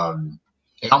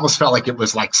 It almost felt like it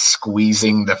was like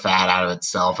squeezing the fat out of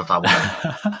itself. If I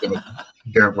want to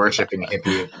dirt worshiping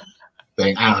hippie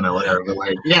thing, I don't know, whatever. But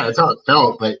like, that's how it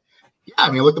felt. But I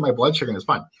look at my blood sugar and it's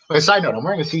fun. But a side note, I'm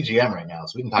wearing a CGM right now,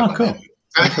 so we can talk about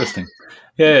that. Interesting.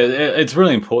 Yeah, it's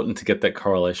really important to get that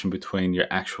correlation between your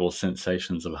actual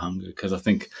sensations of hunger, because I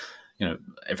think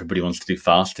everybody wants to do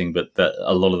fasting, but that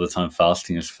a lot of the time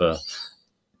fasting is for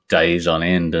days on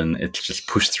end, and it's just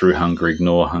push through hunger,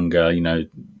 ignore hunger,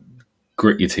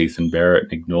 grit your teeth and bear it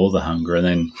and ignore the hunger. And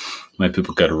then when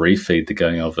people go to refeed, they're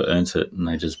going, I've earned it, and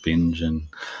they just binge and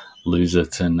lose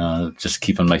it and just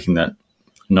keep on making that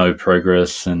no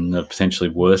progress and potentially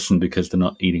worsen because they're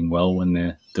not eating well when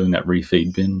they're doing that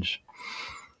refeed binge.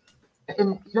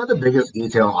 And the biggest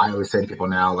detail I always say to people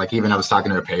now, like even I was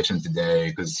talking to a patient today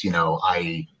because,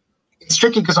 it's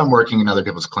tricky because I'm working in other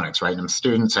people's clinics, right? And I'm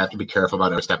students, so I have to be careful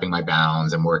about overstepping my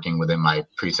bounds and working within my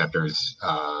preceptor's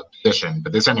position.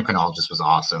 But this endocrinologist was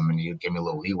awesome and he gave me a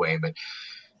little leeway. But,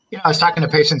 I was talking to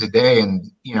a patient today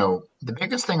and, the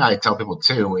biggest thing I tell people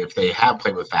too, if they have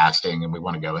played with fasting and we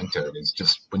want to go into it, is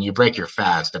just when you break your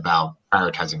fast about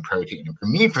prioritizing protein. And for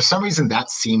me, for some reason, that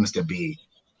seems to be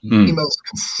the most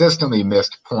consistently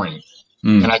missed point.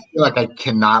 And I feel like I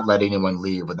cannot let anyone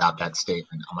leave without that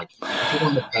statement. I'm like,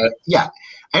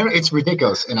 and it's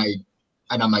ridiculous. And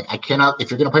and I'm like, I cannot, if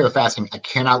you're going to play with fasting, I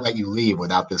cannot let you leave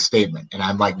without this statement. And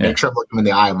I'm like, Yeah. make sure I look them in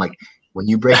the eye. I'm like, when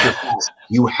you break your fast,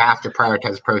 you have to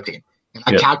prioritize protein. And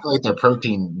I calculate their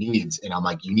protein needs. And I'm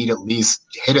like, you need at least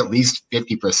hit at least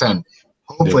 50%,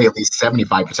 hopefully at least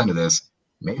 75% of this,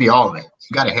 maybe all of it.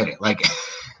 You got to hit it. Like,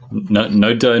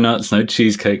 no donuts, no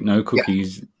cheesecake, no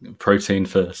cookies, protein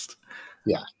first.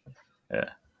 Yeah.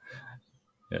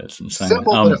 It's insane.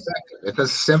 Simple but effective. It's a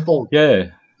simple.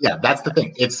 Yeah, that's the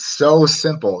thing. It's so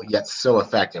simple yet so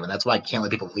effective, and that's why I can't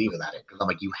let people leave without it. Because I'm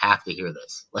like, you have to hear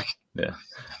this. Like,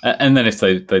 and then if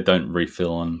they don't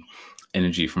refill on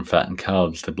energy from fat and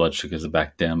carbs, their blood sugars are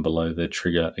back down below their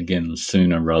trigger again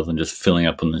sooner, rather than just filling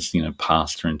up on this,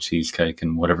 pasta and cheesecake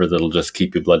and whatever that'll just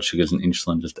keep your blood sugars and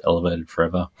insulin just elevated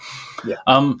forever.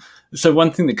 So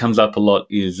one thing that comes up a lot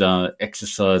is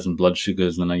exercise and blood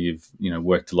sugars. And I know you've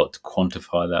worked a lot to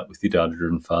quantify that with your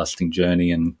data-driven fasting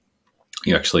journey, and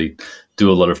you actually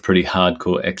do a lot of pretty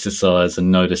hardcore exercise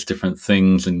and notice different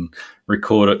things and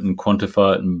record it and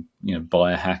quantify it and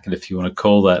biohack it, if you want to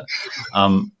call that.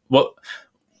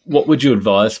 What would you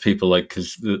advise people, like,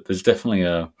 because there's definitely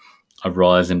a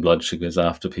rise in blood sugars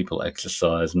after people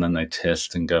exercise and then they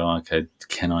test and go, okay,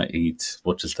 can I eat?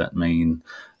 What does that mean?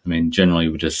 I mean, generally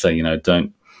we just say,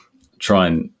 don't try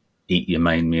and eat your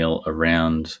main meal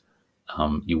around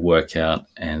your workout,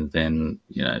 and then,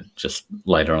 just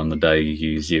later on in the day you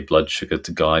use your blood sugar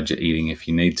to guide your eating if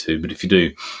you need to. But if you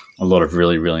do a lot of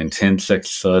really, really intense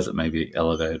exercise, it may be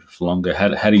elevated for longer.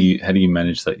 How do you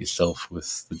manage that yourself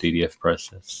with the DDF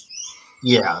process?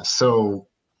 Yeah, so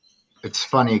it's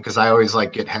funny because I always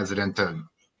get hesitant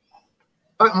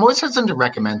I'm always hesitant to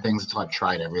recommend things until I've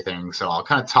tried everything. So I'll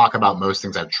kind of talk about most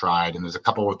things I've tried, and there's a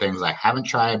couple of things I haven't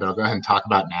tried, but I'll go ahead and talk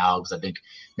about now because I think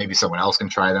maybe someone else can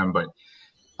try them. But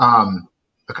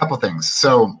a couple things.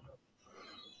 So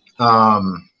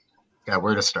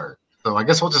where to start? So I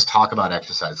guess we'll just talk about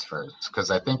exercise first,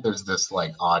 because I think there's this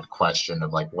odd question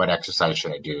of what exercise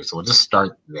should I do. So we'll just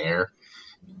start there.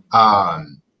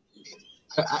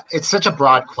 It's such a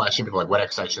broad question. People are like, what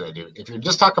exercise should I do? If you're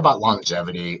just talking about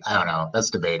longevity, I don't know. That's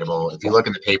debatable. If you look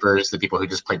in the papers, the people who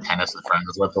just play tennis with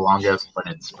friends live the longest, but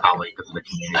it's probably because of the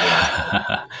community.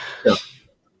 So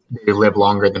they live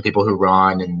longer than people who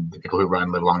run, and the people who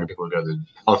run live longer than people who go to the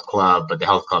health club, but the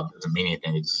health club doesn't mean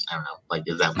anything. It's, I don't know,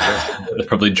 is that They're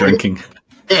probably drinking.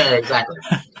 Yeah, exactly.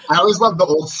 I always love the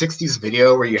old 60s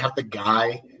video where you have the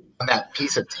guy on that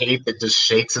piece of tape that just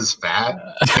shakes his fat.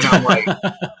 And I'm like,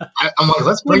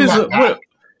 let's bring that back.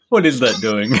 What is that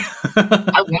doing?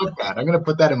 I want that. I'm going to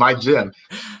put that in my gym.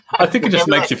 I think it just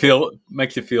makes you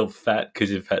feel fat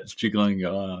because your fat's jiggling.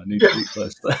 I need to eat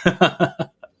less.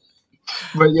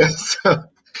 But yes.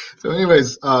 So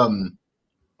anyways,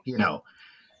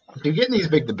 you get in these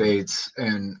big debates,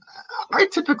 and I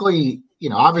typically,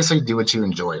 obviously do what you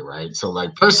enjoy, right? So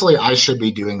personally, I should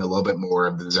be doing a little bit more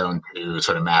of the zone 2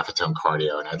 sort of maffetone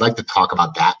cardio. And I'd like to talk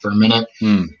about that for a minute.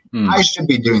 I should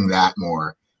be doing that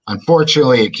more.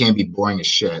 Unfortunately, it can be boring as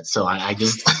shit. So I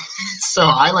just,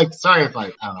 sorry if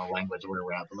I don't know language where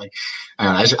we're at, but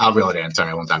I'll reel it in. Sorry,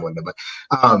 I won't talk about it. But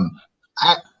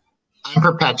I'm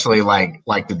perpetually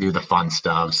like to do the fun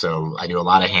stuff. So I do a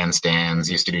lot of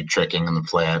handstands, used to do tricking on the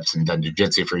flips, and done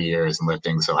jujitsu for years and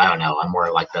lifting. So I don't know. I'm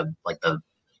more like the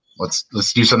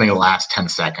let's do something that lasts 10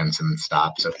 seconds and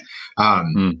stop. So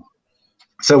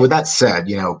so with that said,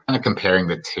 kind of comparing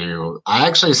the two, I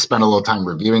actually spent a little time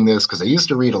reviewing this because I used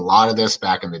to read a lot of this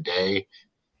back in the day,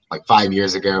 5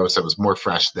 years ago. So it was more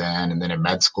fresh then. And then in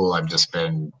med school, I've just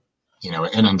been,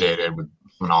 inundated with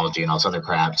phonology and all this other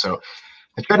crap. So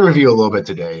I try to review a little bit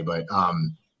today, but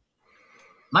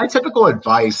my typical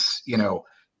advice,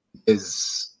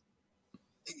 is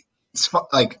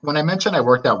when I mentioned I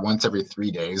worked out once every 3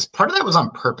 days, part of that was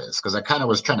on purpose because I kind of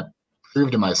was trying to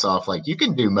prove to myself, you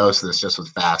can do most of this just with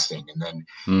fasting. And then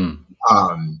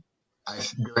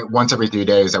once every 3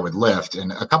 days I would lift.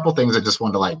 And a couple things I just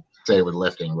wanted to say with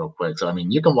lifting real quick. So, I mean,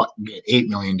 you can get 8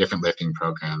 million different lifting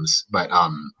programs, but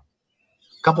a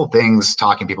couple things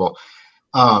talking to people.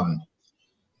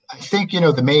 I think,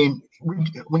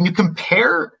 when you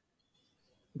compare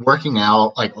working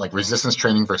out, like resistance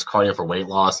training versus cardio for weight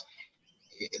loss,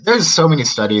 there's so many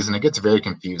studies and it gets very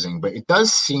confusing, but it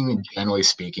does seem, generally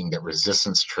speaking, that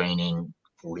resistance training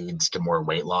leads to more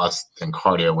weight loss than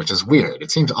cardio, which is weird. It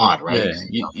seems odd, right?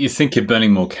 Yeah, you think you're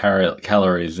burning more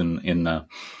calories in the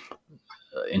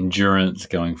endurance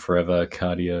going forever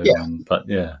cardio, but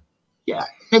yeah. Yeah,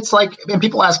 it's and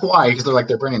people ask why, because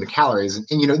they're burning the calories,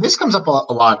 and this comes up a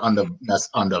lot on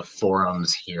the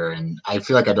forums here, and I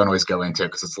feel like I don't always go into it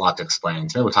because it's a lot to explain.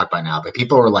 So maybe we'll talk about it now. But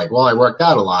people were like, "Well, I worked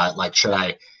out a lot. Should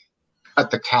I cut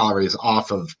the calories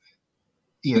off of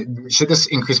should this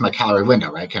increase my calorie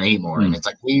window, right? Can I eat more? And it's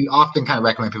like, we often kind of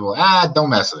recommend people, don't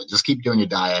mess with it. Just keep doing your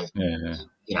diet.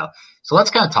 Yeah. So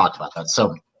let's kind of talk about that.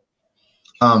 So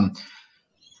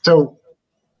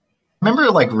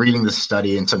remember like reading this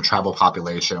study in some tribal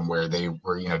population where they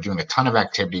were, doing a ton of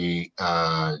activity,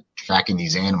 tracking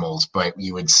these animals, but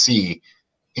you would see,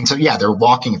 and so, they're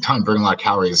walking a ton, burning a lot of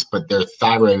calories, but their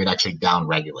thyroid would actually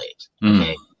down-regulate.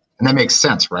 Okay. And that makes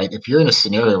sense, right? If you're in a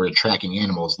scenario where you're tracking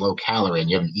animals, low calorie, and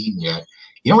you haven't eaten yet,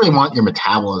 you don't really want your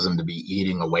metabolism to be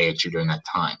eating away at you during that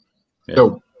time. Yeah.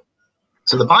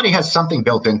 So the body has something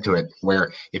built into it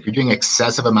where if you're doing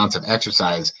excessive amounts of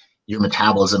exercise, your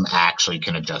metabolism actually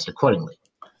can adjust accordingly.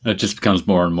 It just becomes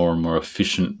more and more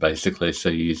efficient, basically, so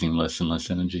you're using less and less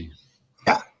energy.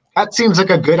 Yeah, that seems like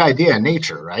a good idea in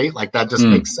nature, right? Like that just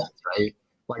makes sense, right?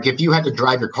 Like if you had to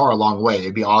drive your car a long way,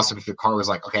 it'd be awesome if your car was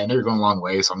like, okay, I know you're going a long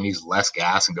way, so I'm gonna use less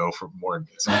gas and go for more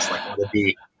distance. Like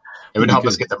it would help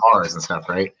us get to Mars and stuff,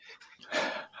 right?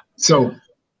 So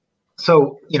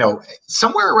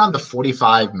somewhere around the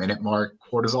 45-minute mark,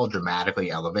 cortisol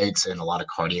dramatically elevates in a lot of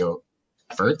cardio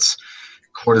efforts.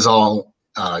 Cortisol,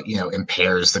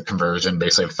 impairs the conversion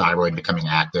basically of thyroid becoming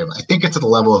active. I think it's at the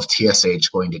level of TSH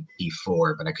going to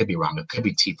T4, but I could be wrong. It could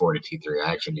be T4 to T3.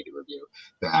 I actually need to review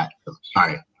that.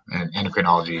 Sorry,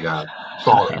 endocrinology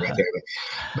quality right there.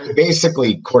 But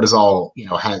basically, cortisol,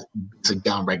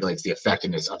 down regulates the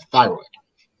effectiveness of thyroid.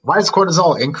 Why does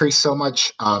cortisol increase so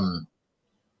much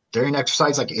during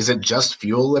exercise? Like, is it just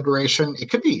fuel liberation? It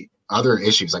could be other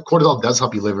issues. Like cortisol does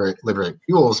help you liberate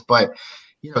fuels, but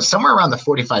somewhere around the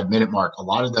 45-minute mark, a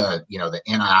lot of the, the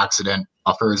antioxidant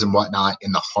buffers and whatnot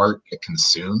in the heart get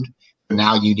consumed. And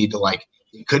now you need to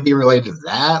it could be related to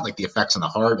that, like the effects on the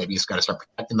heart. Maybe you just got to start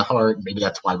protecting the heart. Maybe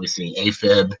that's why we see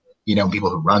AFib,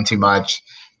 people who run too much.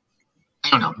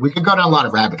 I don't know. We could go down a lot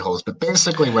of rabbit holes, but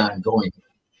basically where I'm going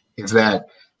is that,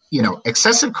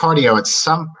 excessive cardio at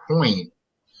some point,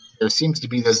 there seems to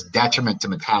be this detriment to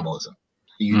metabolism.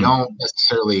 You don't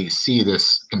necessarily see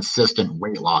this consistent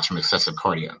weight loss from excessive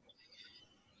cardio.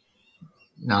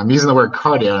 Now, I'm using the word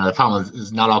cardio, and the problem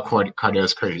is not all cardio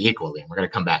is created equally. And we're going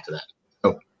to come back to that.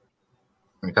 So,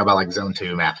 we're going to talk about like zone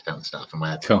 2, methadone stuff and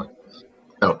where that's going.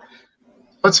 So,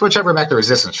 let's switch over back to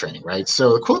resistance training, right?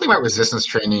 So, the cool thing about resistance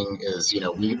training is,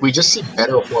 we just see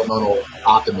better hormonal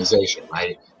optimization,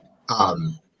 right?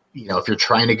 If you're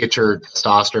trying to get your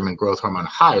testosterone and growth hormone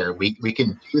higher, we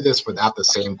can do this without the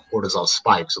same cortisol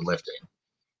spikes of lifting.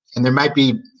 And I might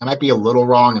be a little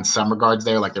wrong in some regards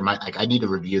there. Like I need to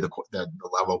review the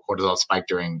level of cortisol spike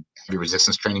during heavy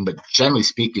resistance training. But generally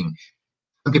speaking,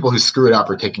 some people who screw it up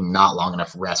are taking not long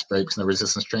enough rest breaks in the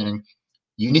resistance training.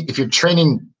 If you're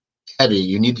training heavy,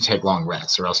 you need to take long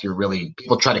rests, or else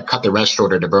people try to cut the rest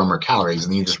shorter to burn more calories,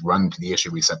 and then you just run into the issue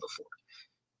we said before.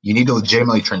 You need to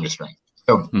legitimately train your strength.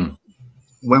 So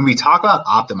when we talk about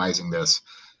optimizing this,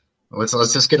 let's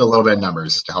just get a little bit of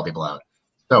numbers just to help people out.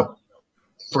 So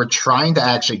if we're trying to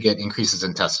actually get increases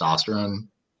in testosterone,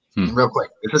 real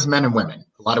quick, this is men and women.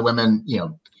 A lot of women,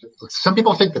 some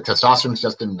people think that testosterone is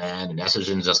just in men and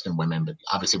estrogen is just in women, but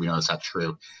obviously we know that's not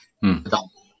true.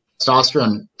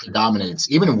 Testosterone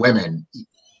predominates, even in women.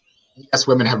 Yes,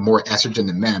 women have more estrogen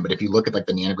than men, but if you look at like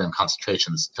the nanogram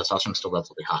concentrations, testosterone is still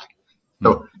relatively high.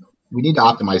 So we need to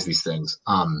optimize these things.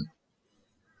 And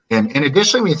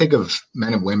additionally, when you think of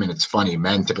men and women, it's funny.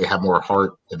 Men typically have more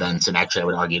heart events, and actually I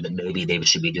would argue that maybe they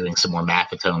should be doing some more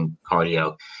methadone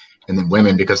cardio. And then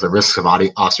women, because of the risks of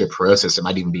osteoporosis, it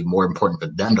might even be more important for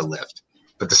them to lift.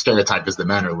 But the stereotype is the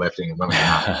men are lifting and women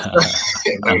are not.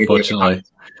 Unfortunately.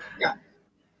 Yeah.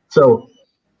 So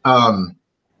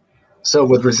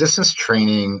with resistance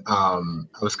training, I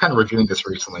was kind of reviewing this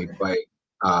recently, but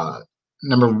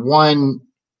number one,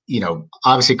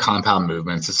 obviously compound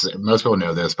movements. Most people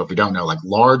know this, but we don't know, like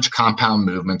large compound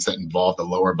movements that involve the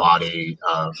lower body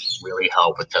really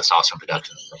help with testosterone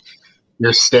production.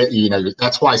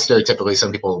 That's why stereotypically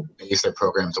some people base their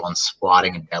programs on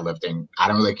squatting and deadlifting. I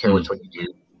don't really care which one you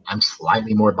do. I'm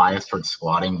slightly more biased towards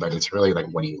squatting, but it's really like,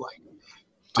 what do you like?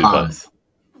 Do both.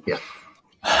 Yeah.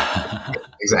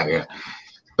 Exactly. Yeah.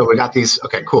 So we got these.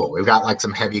 Okay, cool. We've got like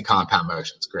some heavy compound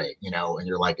motions. Great. And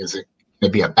you're like, is it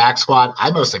going to be a back squat? I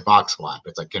mostly box squat.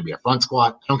 But it's like, can it be a front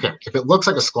squat? I don't care. If it looks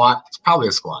like a squat, it's probably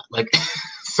a squat. Like,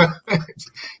 so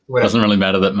doesn't really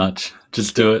matter that much.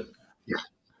 Just do it. Yeah.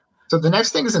 So the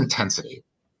next thing is intensity.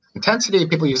 Intensity,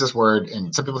 people use this word,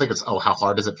 and some people think it's, how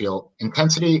hard does it feel?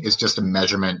 Intensity is just a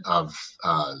measurement of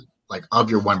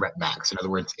your 1 rep max. In other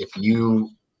words, if you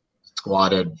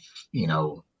squatted,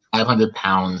 500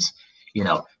 pounds,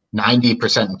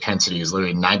 90% intensity is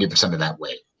literally 90% of that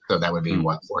weight. So that would be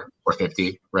what,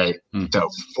 450, right? Mm. So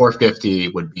 450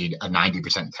 would be a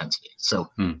 90% intensity. So,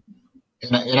 Mm.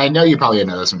 and I know you probably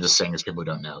know this. I'm just saying as people who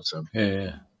don't know. So,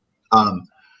 Yeah.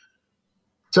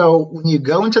 So when you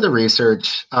go into the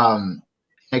research,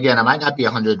 again, I might not be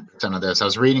 100% of this. I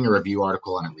was reading a review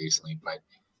article on it recently, but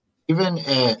even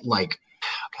at like,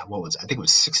 God, what was it? I think it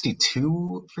was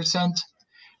 62%.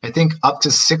 I think up to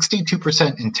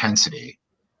 62% intensity.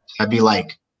 That'd be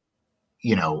like,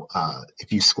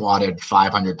 if you squatted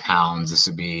 500 pounds, this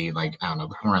would be like, I don't know,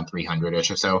 around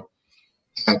 300-ish or so.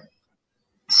 At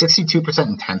 62%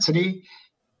 intensity,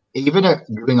 even at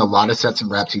doing a lot of sets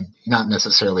and reps, you do not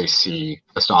necessarily see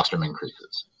testosterone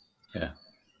increases. Yeah.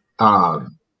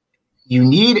 You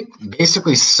need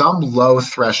basically some low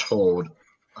threshold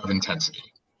of intensity.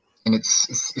 And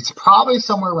it's probably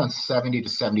somewhere around 70 to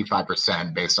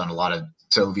 75% based on a lot of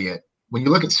when you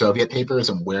look at Soviet papers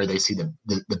and where they see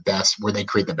the best, where they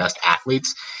create the best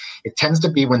athletes, it tends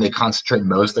to be when they concentrate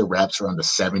most of their reps around the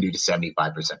 70 to 75%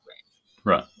 range.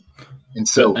 Right. And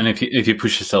so, and if you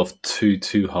push yourself too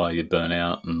high, you burn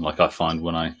out. And like I find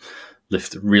when I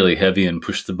lift really heavy and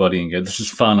push the body and go, this is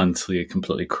fun, until you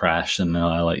completely crash and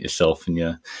annihilate yourself, and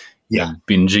you're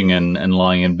binging and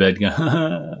lying in bed going,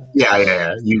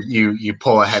 yeah. You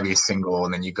pull a heavy single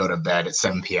and then you go to bed at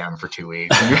 7 p.m. for 2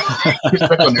 weeks. And your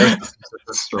central nervous system is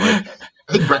destroyed.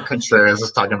 I think Brett Contreras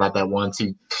was talking about that once.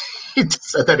 He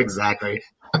said that exactly.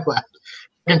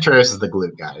 Contreras is the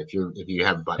glute guy. If you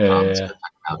have butt problems,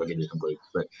 I'll give you some glutes.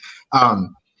 But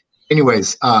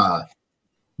anyways, the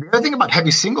other thing about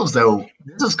heavy singles, though,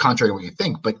 this is contrary to what you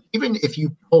think, but even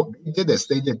if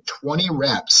they did 20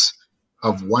 reps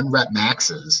of 1 rep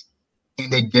maxes,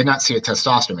 and they did not see a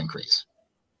testosterone increase.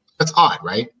 That's odd,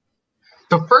 right?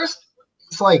 So first,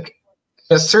 it's like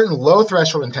at a certain low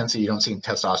threshold intensity, you don't see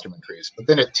testosterone increase, but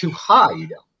then at too high, you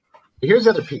don't. But here's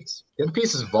the other piece. The other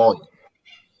piece is volume.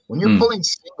 When you're pulling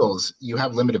singles, you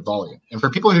have limited volume. And for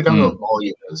people who don't know what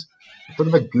volume is, it's sort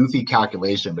of a goofy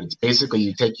calculation, but it's basically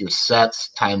you take your sets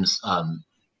times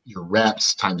your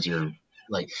reps times your,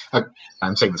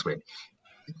 I'm saying this weird.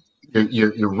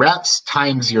 Your reps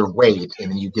times your weight,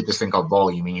 and then you get this thing called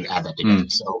volume, and you add that together.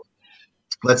 So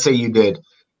let's say you did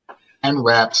 10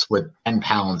 reps with 10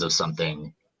 pounds of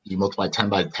something. You multiply 10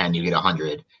 by 10, you get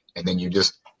 100. And then you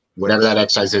just, whatever that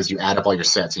exercise is, you add up all your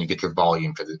sets, and you get your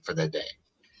volume for the day.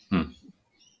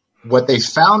 What they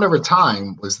found over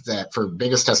time was that for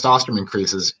biggest testosterone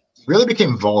increases, it really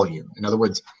became volume. In other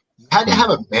words, you had to have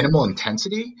a minimal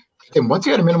intensity. And once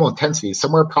you had a minimal intensity,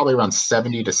 somewhere probably around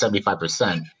 70 to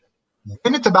 75%,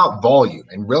 then it's about volume.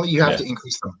 And really, you have to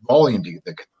increase the volume to get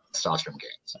the testosterone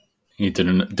gains. You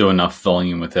didn't do enough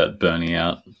volume without burning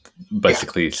out,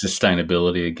 basically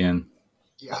sustainability again.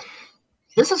 Yeah.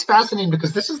 This is fascinating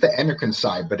because this is the endocrine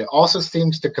side, but it also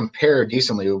seems to compare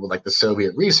decently with like the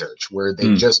Soviet research, where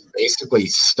they just basically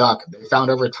stuck. They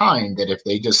found over time that if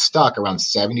they just stuck around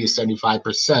 70 to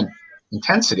 75%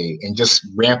 intensity and just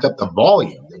ramped up the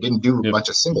volume, they didn't do a bunch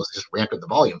of singles, just ramped up the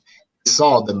volume, they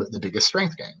saw the biggest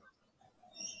strength gain.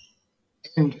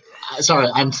 And sorry,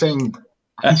 I'm saying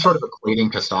I'm sort of equating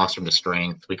testosterone to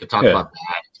strength. We could talk about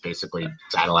that. It's basically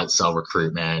satellite cell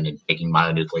recruitment and taking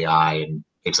myonuclei and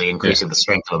basically increasing the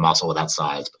strength of a muscle with that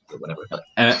size, but whatever. But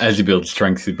as you build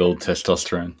strength, you build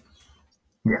testosterone.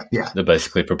 Yeah. They're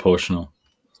basically proportional.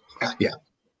 Yeah.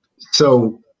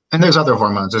 So, and there's other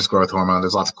hormones, there's growth hormone,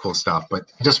 there's lots of cool stuff, but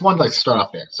I just wanted to start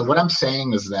off there. So what I'm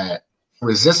saying is that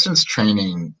resistance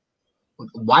training,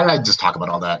 why did I just talk about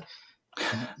all that?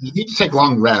 You need to take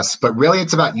long rests, but really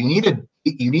it's about you need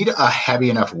a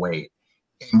heavy enough weight.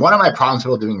 And one of my problems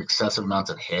with doing excessive amounts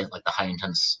of HIIT, like the high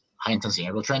intensity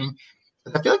interval training,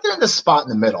 is I feel like they're in this spot in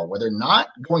the middle where they're not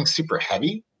going super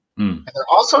heavy, and they're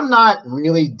also not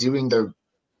really doing the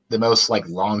most like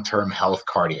long-term health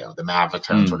cardio, the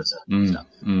Maviturm sort of stuff.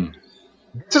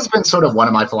 This has been sort of one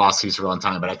of my philosophies for a long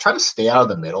time, but I try to stay out of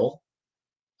the middle.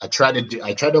 I try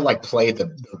to like play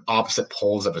the opposite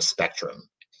poles of a spectrum.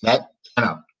 That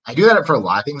I do that for a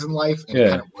lot of things in life. And it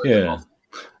kind of works.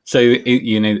 So you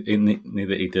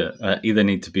either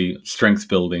need to be strength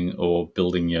building or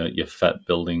building your fat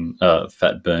burning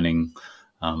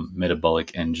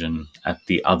metabolic engine at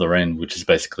the other end, which is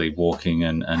basically walking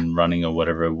and running or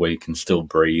whatever, where you can still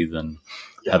breathe and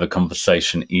have a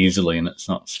conversation easily, and it's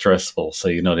not stressful. So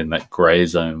you're not in that gray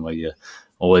zone where you're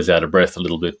always out of breath a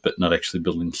little bit, but not actually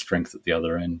building strength at the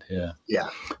other end. Yeah.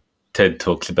 Ted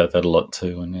talks about that a lot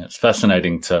too, and it's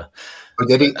fascinating to.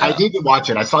 I did watch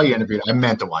it. I saw you interviewed. I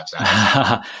meant to watch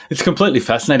that. It's completely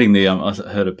fascinating. I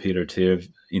heard a Peter Attia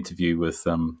interview with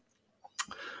a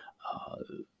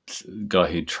guy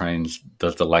who does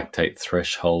the lactate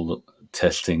threshold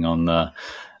testing on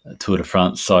Tour de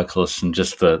France cyclists and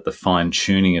just the fine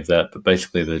tuning of that. But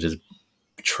basically, they're just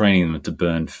training them to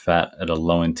burn fat at a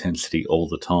low intensity all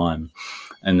the time,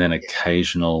 and then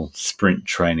occasional sprint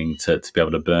training to be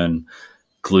able to burn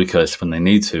glucose when they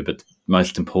need to. But the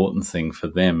most important thing for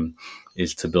them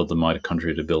is to build the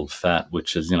mitochondria to build fat,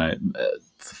 which is, the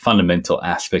fundamental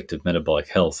aspect of metabolic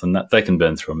health, and that they can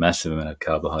burn through a massive amount of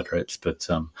carbohydrates. But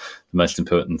the most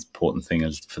important thing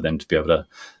is for them to be able to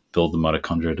build the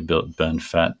mitochondria to burn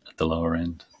fat at the lower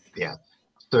end. Yeah.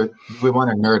 So we want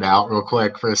to nerd out real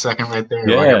quick for a second right there.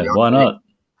 Yeah, why not?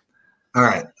 All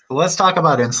right. Let's talk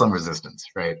about insulin resistance,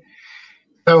 right?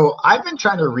 So I've been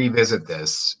trying to revisit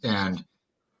this, and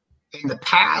in the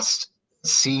past,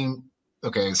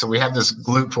 so we have this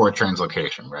GLUT4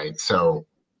 translocation, right? So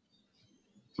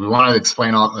we want to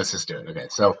explain let's just do it. Okay.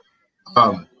 So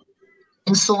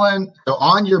insulin, so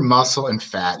on your muscle and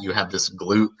fat, you have this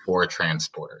GLUT4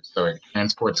 transporter. So it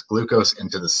transports glucose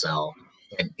into the cell,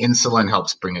 and insulin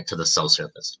helps bring it to the cell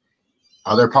surface.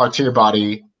 Other parts of your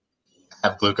body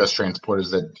have glucose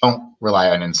transporters that don't rely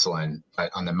on insulin,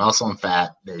 but on the muscle and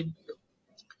fat, they do,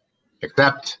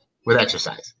 except with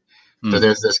exercise. So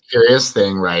there's this curious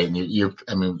thing, right?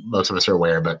 And most of us are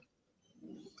aware, but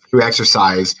through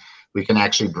exercise, we can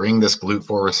actually bring this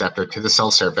GLUT4 receptor to the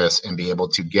cell surface and be able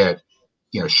to get,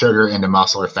 sugar into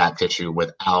muscle or fat tissue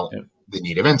without the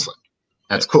need of insulin.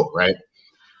 That's cool, right?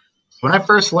 When I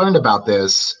first learned about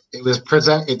this,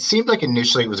 it seemed like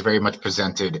initially it was very much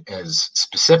presented as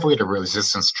specifically to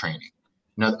resistance training.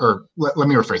 Let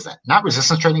me rephrase that. Not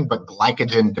resistance training, but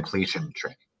glycogen depletion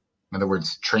training. In other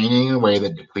words, training in a way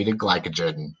that depleted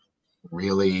glycogen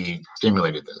really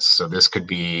stimulated this. So this could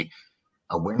be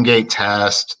a Wingate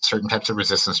test, certain types of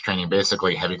resistance training,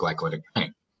 basically heavy glycolytic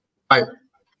training. But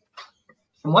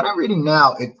from what I'm reading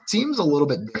now, it seems a little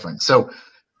bit different. So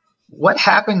what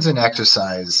happens in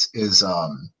exercise is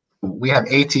we have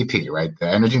ATP, right? The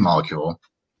energy molecule,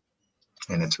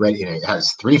 and it's ready. It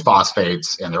has 3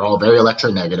 phosphates, and they're all very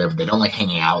electronegative. They don't like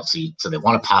hanging out, so they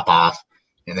want to pop off,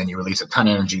 and then you release a ton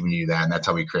of energy when you do that, and that's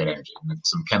how we create energy. And it's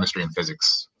some chemistry and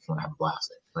physics if you want to have a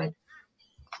blast, right?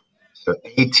 So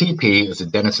ATP is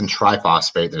adenosine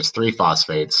triphosphate. There's 3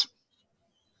 phosphates,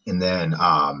 and then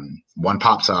one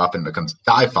pops off and becomes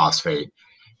diphosphate.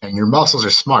 And your muscles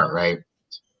are smart, right?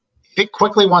 If it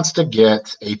quickly wants to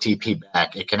get ATP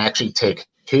back, it can actually take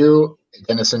 2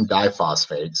 adenosine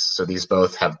diphosphates. So these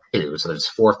both have 2, so there's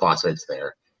 4 phosphates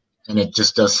there, and it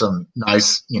just does some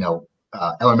nice,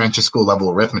 elementary school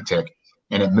level arithmetic,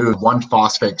 and it moves 1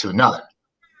 phosphate to another.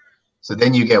 So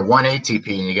then you get 1 ATP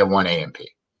and you get 1 AMP.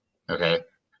 Okay,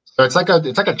 so it's like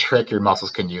a trick your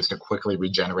muscles can use to quickly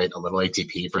regenerate a little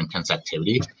ATP for intense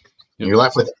activity. And you're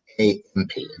left with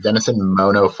AMP, adenosine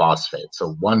monophosphate,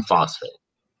 so 1 phosphate.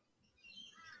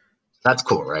 That's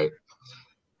cool, right?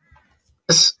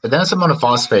 This adenosine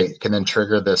monophosphate can then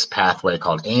trigger this pathway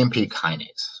called AMP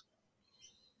kinase.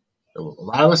 So a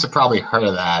lot of us have probably heard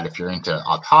of that. If you're into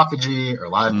autophagy or a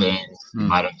lot of things, you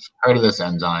might have heard of this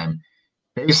enzyme.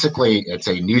 Basically, it's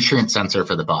a nutrient sensor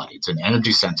for the body. It's an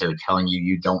energy sensor telling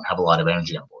you don't have a lot of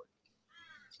energy on board.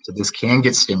 So this can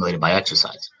get stimulated by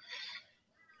exercise.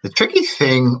 The tricky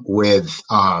thing with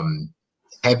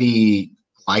heavy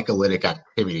glycolytic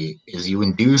activity is you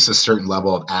induce a certain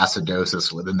level of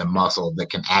acidosis within the muscle that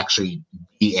can actually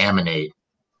deaminate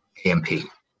AMP.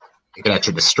 It can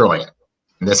actually destroy it.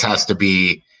 And this has to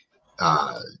be,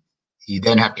 you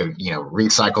then have to,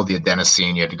 recycle the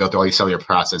adenosine. You have to go through all these cellular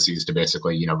processes to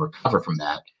basically, recover from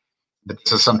that. But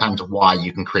this is sometimes why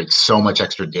you can create so much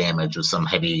extra damage with some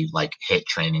heavy, HIIT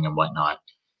training and whatnot.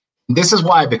 And this is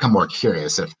why I've become more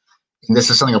curious. And this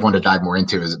is something I want to dive more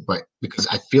into, because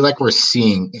I feel like we're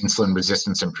seeing insulin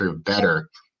resistance improve better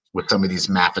with some of these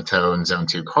Maffetone Zone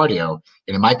 2 cardio.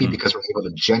 And it might be because we're able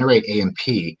to generate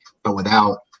AMP, but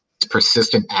without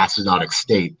persistent acidotic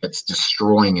state that's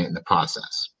destroying it in the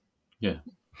process. Yeah.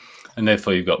 And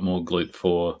therefore you've got more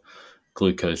GLUT4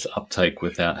 glucose uptake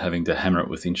without having to hammer it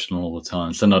with insulin all the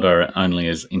time. So not only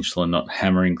is insulin not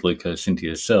hammering glucose into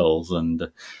your cells and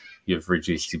you've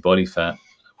reduced your body fat,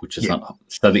 which is not,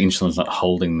 so the insulin's not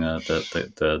holding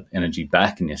the energy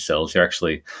back in your cells. You're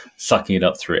actually sucking it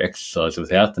up through exercise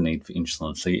without the need for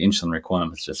insulin. So your insulin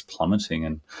requirement is just plummeting.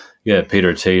 And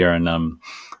Peter Attia and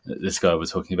this guy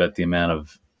was talking about the amount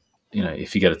of,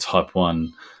 if you get a type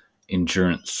 1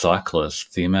 endurance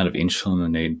cyclist, the amount of insulin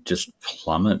they need just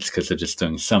plummets because they're just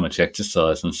doing so much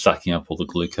exercise and sucking up all the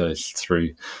glucose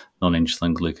through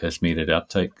non-insulin glucose mediated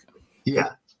uptake. Yeah,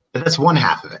 but that's one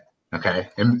half of it. Okay,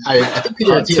 and I think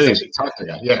Peter Attia actually talked to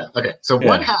that. Yeah. Okay, so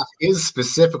one half is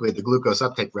specifically the glucose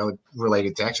uptake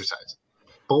related to exercise.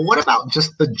 But what about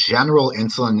just the general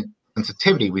insulin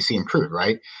sensitivity we see improved,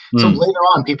 right? So Mm. later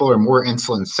on, people are more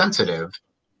insulin sensitive.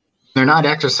 They're not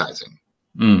exercising.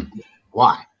 Mm.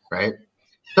 Why, right?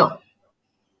 So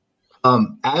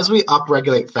as we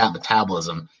upregulate fat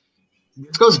metabolism,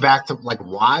 this goes back to like,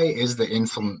 why is the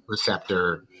insulin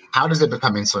receptor, how does it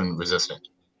become insulin resistant?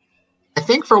 I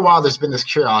think for a while there's been this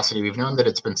curiosity. We've known that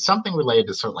it's been something related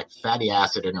to sort of like fatty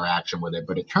acid interaction with it,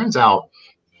 but it turns out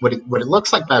what it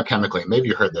looks like biochemically, maybe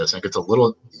you heard this, like it's a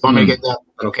little, you want me to get that?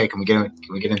 Okay, can we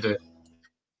get into it?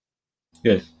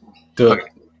 Yeah, do it. Okay.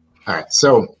 All right.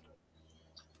 So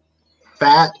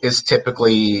fat is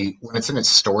typically, when it's in its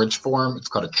storage form, it's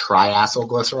called a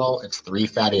triacylglycerol. It's 3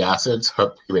 fatty acids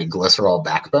hooked to a glycerol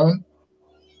backbone.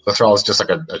 Glycerol is just like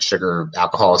a sugar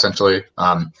alcohol, essentially.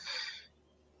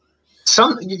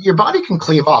 Your body can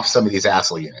cleave off some of these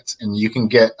acyl units, and you can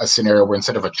get a scenario where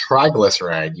instead of a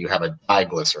triglyceride, you have a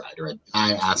diglyceride or a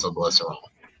diacylglycerol.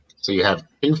 So you have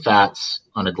 2 fats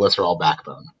on a glycerol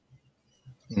backbone.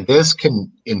 And this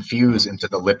can infuse into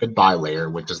the lipid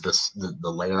bilayer, which is the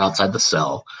layer outside the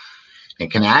cell, and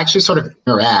can actually sort of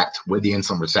interact with the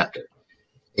insulin receptor.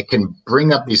 It can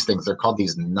bring up these things. They're called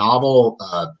these novel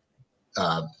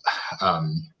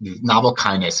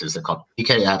kinases. They're called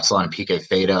PK epsilon, PK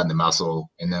theta in the muscle.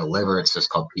 In the liver, it's just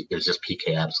called there's just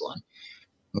PK epsilon.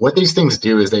 What these things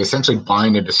do is they essentially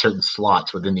bind into certain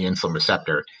slots within the insulin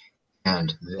receptor,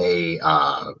 and they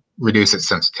reduce its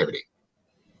sensitivity.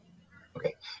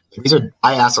 Okay, so these are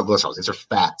diacylglycerols. These are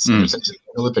fats. They're essentially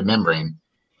in the lipid membrane.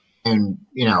 And,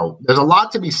 there's a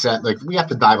lot to be said. Like, we have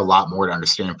to dive a lot more to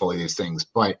understand fully these things.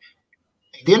 But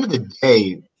at the end of the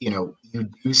day, you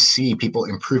do see people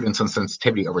improve insulin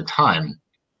sensitivity over time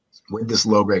with this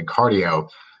low-grade cardio.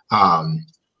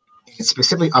 It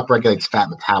specifically upregulates fat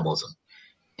metabolism.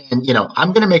 And,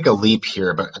 I'm going to make a leap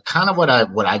here, but kind of what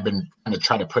I've been kind of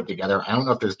trying to put together. I don't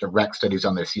know if there's direct studies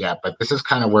on this yet, but this is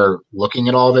kind of where looking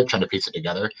at all of it, trying to piece it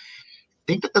together. I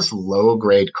think that this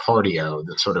low-grade cardio,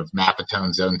 the sort of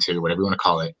Maffetone Zone 2, whatever you want to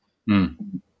call it,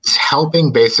 is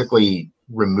helping basically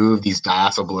remove these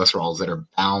diacylglycerols that are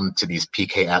bound to these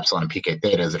PK epsilon and PK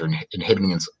thetas that are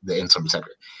inhibiting the insulin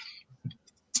receptor.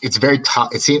 It's very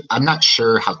tough. I'm not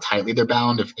sure how tightly they're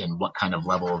bound and what kind of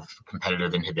level of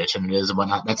competitive inhibition it is and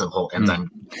whatnot. That's a whole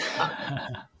enzyme.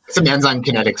 It's an enzyme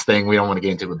kinetics thing we don't want to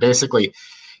get into. But basically,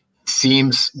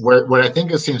 what I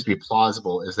think seems to be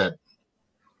plausible is that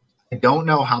I don't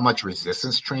know how much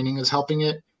resistance training is helping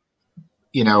it.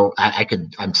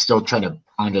 I'm still trying to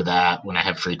ponder that when I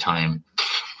have free time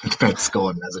at school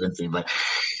and residency. But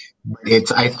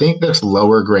I think this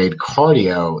lower grade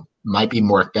cardio might be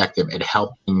more effective at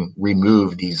helping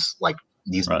remove these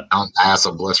bound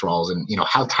diacylglycerols, and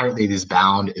how tightly it is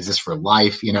bound. Is this for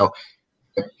life?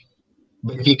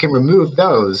 But if you can remove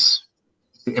those,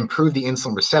 improve the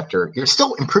insulin receptor, you're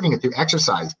still improving it through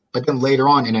exercise, but then later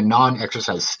on in a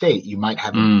non-exercise state, you might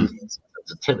have improved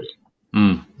sensitivity.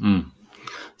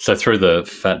 So through the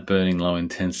fat burning low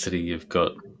intensity, you've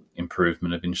got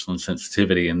improvement of insulin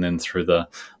sensitivity, and then through the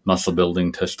muscle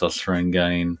building testosterone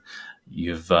gain,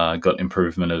 you've got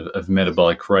improvement of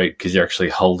metabolic rate because you're actually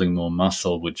holding more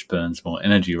muscle, which burns more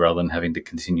energy rather than having to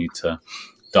continue to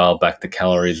dial back the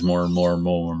calories more and more and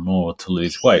more and more to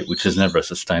lose weight, which is never a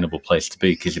sustainable place to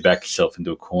be because you back yourself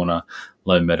into a corner,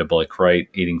 low metabolic rate,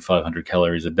 eating 500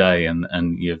 calories a day, and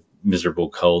you're miserable,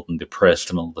 cold, and depressed,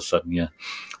 and all of a sudden you're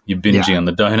binging on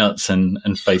the donuts and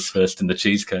face first in the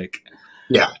cheesecake.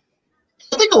 Yeah.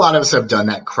 I think a lot of us have done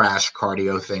that crash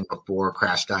cardio thing before,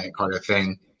 crash diet cardio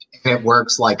thing, and it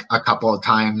works like a couple of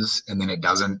times and then it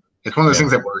doesn't. It's one of those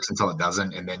things that works until it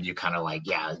doesn't, and then you kind of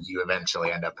you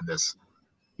eventually end up in this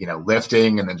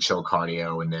lifting and then chill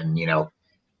cardio. And then,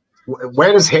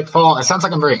 where does HIIT fall? It sounds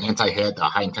like I'm very anti-HIIT,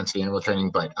 high intensity interval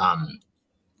training, but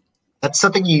that's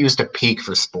something you use to peak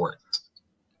for sports.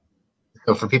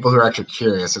 So for people who are actually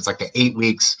curious, it's like the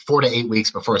 4 to 8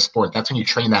 weeks before a sport. That's when you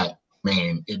train that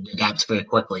main. It adapts very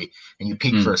quickly and you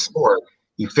peak for a sport.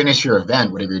 You finish your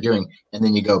event, whatever you're doing, and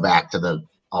then you go back to the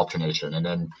alternation. And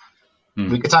then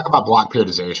we could talk about block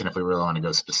periodization if we really want to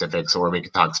go specifics, or we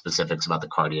could talk specifics about the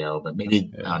cardio, but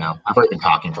maybe, I don't know. I've already been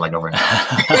talking for like over an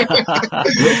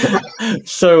hour.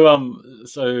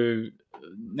 So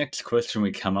next question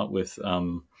we come up with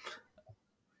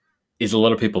is a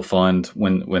lot of people find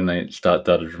when they start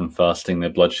data-driven fasting, their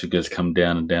blood sugars come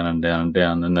down and down and down and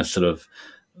down, and they sort of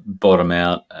bottom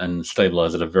out and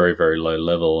stabilize at a very, very low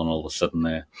level, and all of a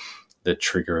sudden their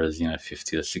trigger is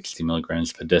 50 or 60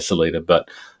 milligrams per deciliter. But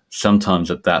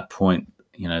sometimes at that point,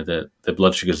 their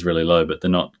blood sugar is really low, but they're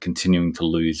not continuing to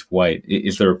lose weight.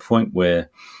 Is there a point where,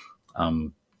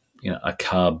 a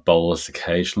carb bolus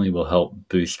occasionally will help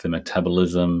boost the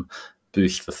metabolism,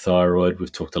 boost the thyroid.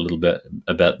 We've talked a little bit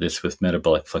about this with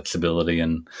metabolic flexibility,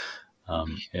 and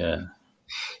yeah.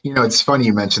 It's funny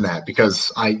you mention that because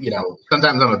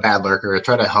sometimes I'm a bad lurker. I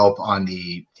try to help on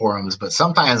the forums, but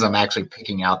sometimes I'm actually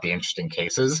picking out the interesting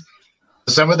cases.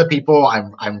 Some of the people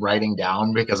I'm writing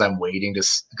down because I'm waiting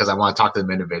because I want to talk to them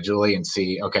individually and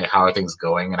see, okay, how are things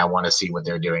going? And I want to see what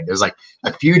they're doing. There's like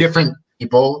a few different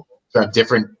people who have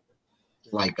different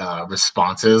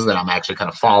responses that I'm actually kind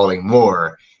of following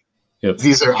more. Yep.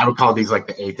 I would call these like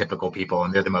the atypical people,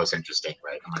 and they're the most interesting,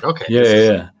 right? I'm like, okay.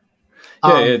 Yeah.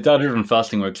 Data-driven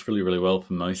fasting works really, really well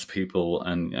for most people,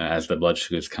 and as their blood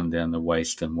sugars come down, the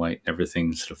waist and weight,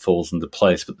 everything sort of falls into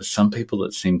place. But there's some people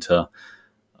that seem to,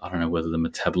 I don't know whether the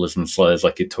metabolism slows,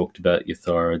 like you talked about, your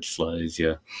thyroid slows,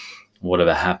 your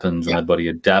whatever happens, and the body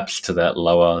adapts to that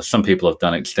lower. Some people have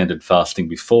done extended fasting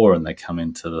before, and they come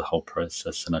into the whole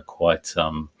process and are quite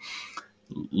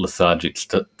lethargic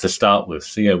to start with.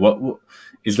 So yeah, what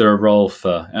is there a role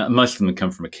for? Most of them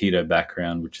come from a keto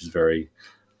background, which is very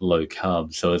low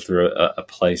carb. So is there a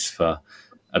place for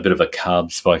a bit of a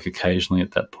carb spike occasionally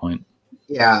at that point?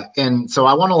 Yeah, and so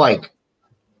I want to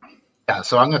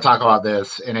so I'm going to talk about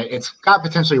this, and it's got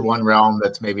potentially one realm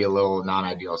that's maybe a little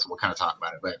non-ideal, so we'll kind of talk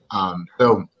about it. But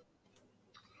so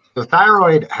the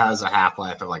thyroid has a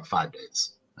half-life of like 5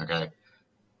 days. Okay,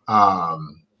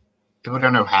 people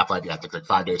don't know half-life yet. It's like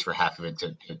 5 days for half of it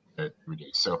to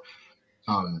reduce. So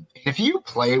if you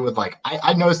play with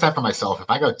I noticed that for myself. If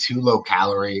I go too low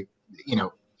calorie,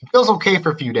 it feels okay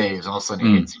for a few days, and all of a sudden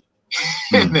it hits you.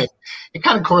 And then it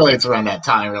kind of correlates around that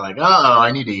time. You're like, oh, I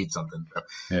need to eat something.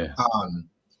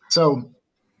 So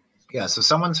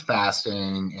someone's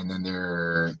fasting, and then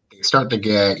they start to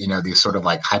get, these sort of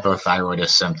like hypothyroidist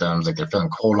symptoms, like they're feeling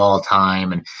cold all the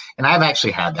time. And I've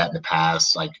actually had that in the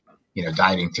past, like,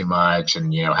 dieting too much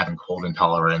and, having cold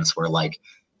intolerance where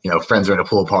friends are at a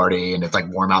pool party and it's like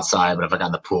warm outside, but if I got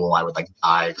in the pool, I would like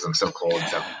die because I'm so cold.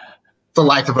 So it's a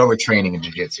life of overtraining in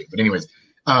jiu-jitsu. But anyways,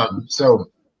 so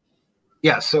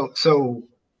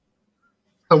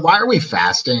why are we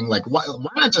fasting? Like, why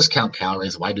not just count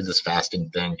calories? Why do this fasting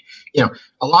thing?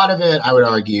 A lot of it, I would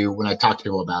argue, when I talk to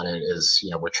people about it, is,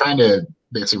 we're trying to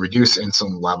basically reduce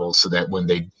insulin levels so that when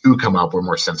they do come up, we're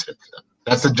more sensitive to them.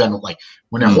 That's the general,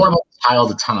 when our hormones are high all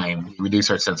the time, we reduce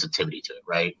our sensitivity to it,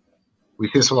 right? We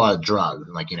do this with a lot of drugs.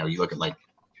 And, you look at,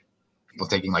 people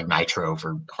taking, nitro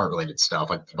for heart-related stuff,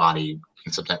 like the body,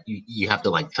 and sometimes you have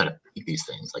to, try to peak these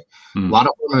things. A lot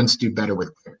of hormones do better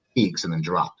with peaks and then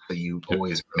drop, so you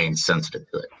always remain sensitive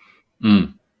to it.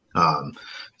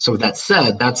 So with that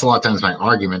said, that's a lot of times my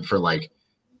argument for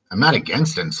I'm not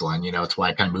against insulin. It's why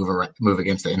I kind of move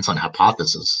against the insulin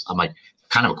hypothesis. I'm like,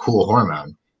 kind of a cool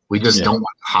hormone. We just don't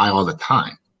want high all the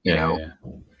time. You know.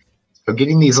 So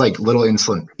getting these little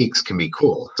insulin peaks can be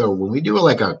cool. So when we do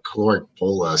a caloric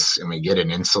bolus and we get an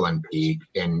insulin peak,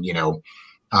 and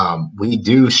we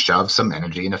do shove some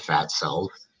energy into fat cells.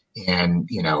 And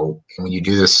when you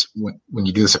do this,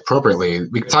 appropriately,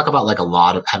 we can talk about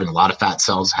having a lot of fat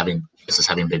cells, having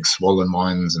big swollen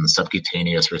ones, and the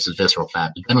subcutaneous versus visceral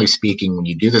fat. But generally speaking, when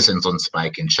you do this insulin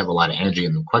spike and shove a lot of energy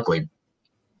in them quickly,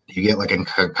 you get a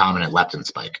concomitant leptin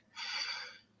spike.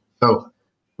 So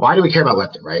why do we care about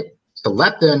leptin, right? So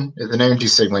leptin is an energy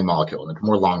signaling molecule, and it's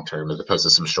more long-term as opposed to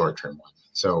some short-term one.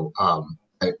 So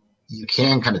you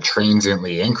can kind of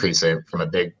transiently increase it from a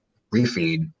big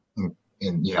refeed.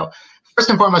 And first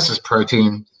and foremost is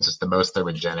protein. This is the most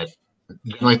thermogenic.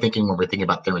 Generally thinking, when we're thinking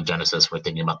about thermogenesis, we're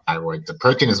thinking about thyroid. The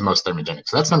protein is most thermogenic.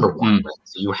 So that's number one. Right?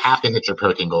 So you have to hit your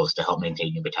protein goals to help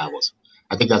maintain your metabolism.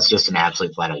 I think that's just an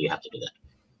absolute flat out. You have to do that.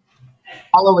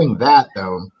 Following that,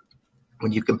 though,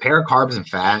 when you compare carbs and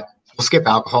fat, we'll skip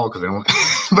alcohol because I don't.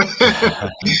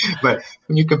 But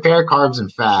when you compare carbs and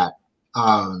fat,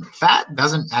 fat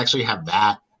doesn't actually have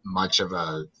that much of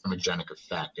a thermogenic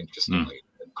effect. Interestingly,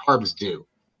 carbs do.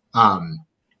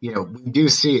 We do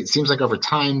see, it seems like over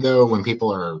time, though, when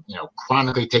people are,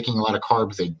 chronically taking a lot of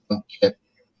carbs, they don't get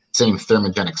the same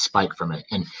thermogenic spike from it.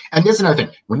 And this is another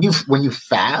thing. When you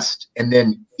fast and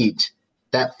then eat,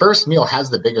 that first meal has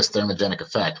the biggest thermogenic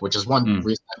effect, which is one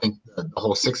reason I think the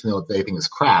whole 6 meal a day thing is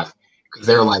crap, because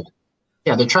they're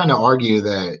they're trying to argue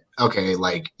that, okay,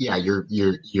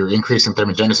 you're increasing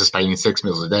thermogenesis by eating 6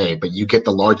 meals a day, but you get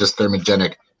the largest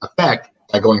thermogenic effect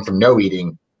by going from no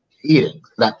eating to eating.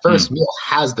 That first meal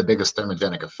has the biggest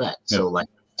thermogenic effect. So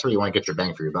that's where you want to get your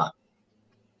bang for your buck.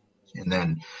 And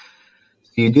then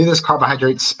you do this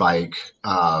carbohydrate spike,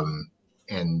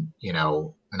 and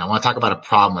I want to talk about a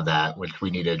problem with that, which we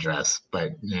need to address,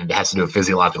 but it has to do with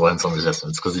physiological insulin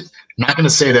resistance. Because I'm not going to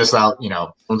say this out,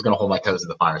 someone's going to hold my toes to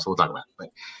the fire, so we'll talk about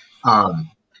it.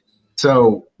 But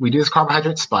So we do this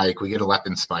carbohydrate spike, we get a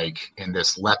leptin spike, and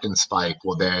this leptin spike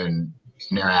will then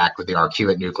interact with the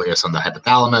arcuate nucleus on the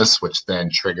hypothalamus, which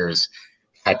then triggers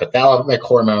hypothalamic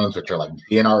hormones, which are like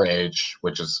GnRH,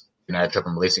 which is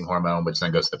gonadotropin releasing hormone, which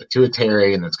then goes to the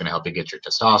pituitary, and that's going to help you get your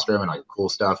testosterone and all your cool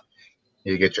stuff.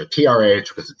 You get your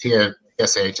TRH, which is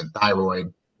TSH and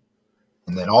thyroid,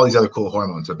 and then all these other cool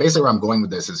hormones. But basically, where I'm going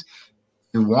with this is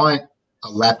you want a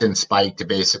leptin spike to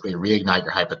basically reignite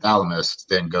your hypothalamus,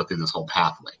 then go through this whole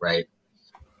pathway, right?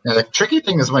 Now, the tricky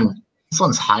thing is when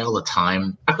insulin's high all the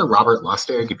time. Dr. Robert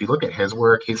Lustig, if you look at his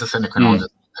work, he's a endocrinologist,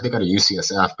 I think out of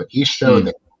UCSF, but he showed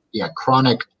that,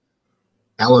 chronic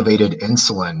elevated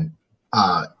insulin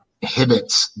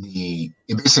inhibits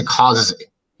it basically causes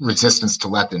resistance to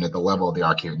leptin at the level of the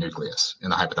arcuate nucleus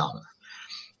in the hypothalamus.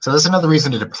 So that's another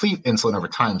reason to deplete insulin over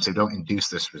time so you don't induce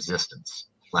this resistance.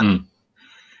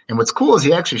 And what's cool is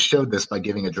he actually showed this by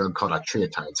giving a drug called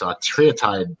octreotide. So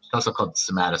octreotide, also called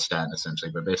somatostatin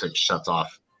essentially, but basically shuts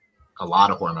off a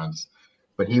lot of hormones.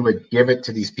 But he would give it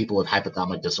to these people with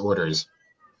hypothalamic disorders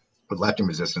with leptin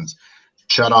resistance,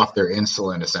 shut off their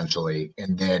insulin essentially.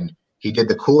 And then he did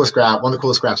one of the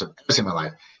coolest graphs I've ever seen in my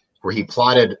life, where he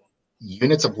plotted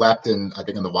units of leptin, I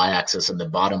think on the y-axis, and the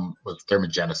bottom was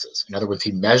thermogenesis. In other words,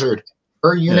 he measured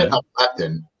per unit of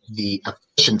leptin the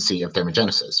efficiency of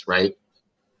thermogenesis, right?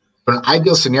 But an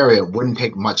ideal scenario, it wouldn't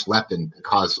take much leptin to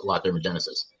cause a lot of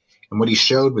thermogenesis. And what he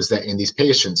showed was that in these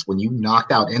patients, when you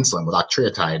knocked out insulin with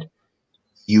octreotide,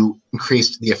 you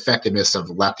increased the effectiveness of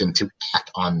leptin to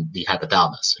act on the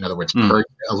hypothalamus. In other words, per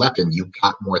leptin, you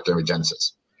got more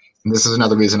thermogenesis. And this is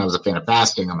another reason I was a fan of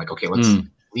fasting. I'm like, okay, let's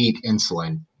eat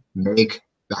insulin, make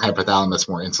the hypothalamus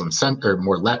more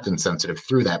more leptin sensitive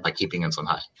through that by keeping insulin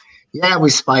high. Yeah,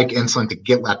 we spike insulin to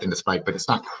get leptin to spike, but it's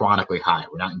not chronically high.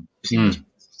 We're not inducing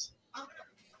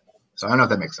So I don't know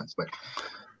if that makes sense, but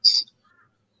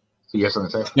you have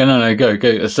something to say? Yeah, no,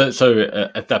 go. So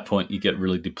at that point, you get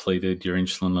really depleted. Your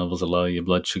insulin levels are low, your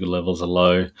blood sugar levels are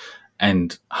low,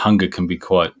 and hunger can be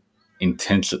quite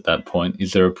intense at that point.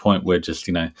 Is there a point where just,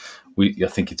 I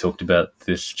think you talked about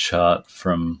this chart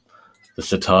from the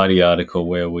Satiety article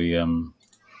where we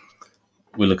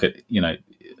look at,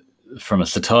 from a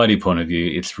satiety point of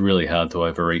view, it's really hard to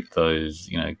overeat those,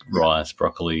 rice,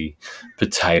 broccoli,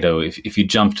 potato. If you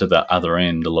jump to the other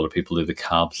end, a lot of people do the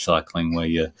carb cycling where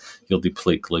you'll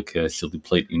deplete glucose, you'll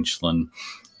deplete insulin,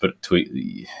 but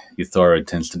your thyroid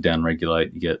tends to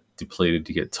downregulate, you get depleted,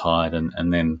 you get tired,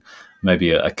 and then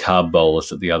maybe a carb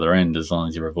bolus at the other end. As long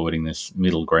as you're avoiding this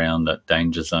middle ground, that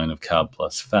danger zone of carb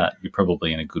plus fat, you're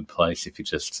probably in a good place if you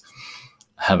just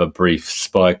have a brief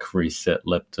spike, reset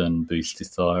leptin, boost your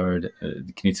thyroid.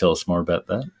 Can you tell us more about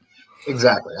that?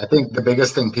 Exactly. I think the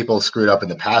biggest thing people screwed up in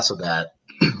the past with that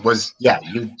was,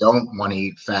 you don't want to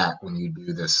eat fat when you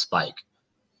do this spike.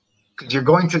 Because you're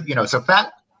going to, so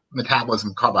fat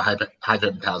metabolism, carbohydrate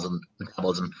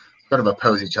metabolism sort of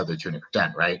oppose each other to an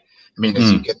extent, right? I mean,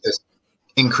 as you get this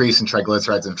increase in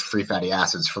triglycerides and free fatty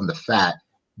acids from the fat,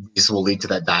 these will lead to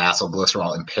that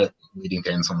diacylglycerol leading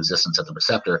to insulin resistance at the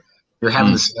receptor. You're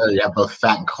having this scenario, you have both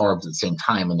fat and carbs at the same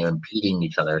time, and they're impeding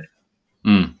each other.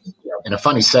 And a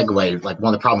funny segue, like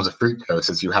one of the problems with fructose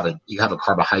is you have a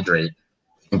carbohydrate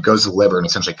and goes to the liver and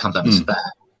essentially comes out as fat.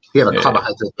 You have a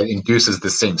carbohydrate that induces the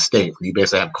same state where you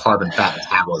basically have carb and fat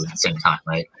metabolism at the same time,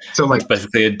 right? So like it's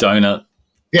basically a donut.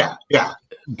 Yeah.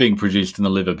 Being produced in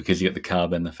the liver because you get the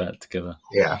carb and the fat together.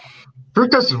 Yeah.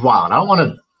 Fructose is wild. I don't want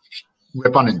to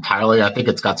rip on it entirely. I think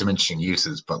it's got some interesting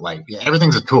uses, but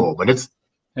everything's a tool, but it's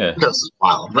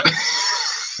wild.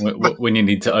 When you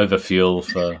need to overfuel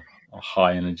for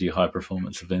high energy, high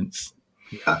performance events.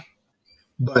 Yeah.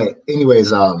 But anyways,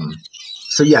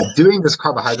 doing this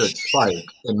carbohydrate spike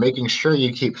and making sure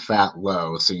you keep fat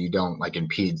low so you don't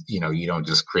impede, you don't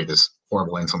just create this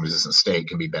horrible insulin resistant state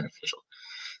can be beneficial.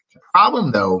 The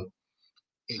problem though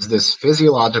is this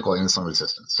physiological insulin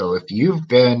resistance. So if you've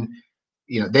been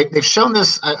they've shown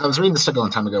this. I was reading this study a long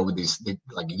time ago with these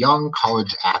young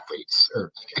college athletes, or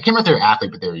I can't remember if they were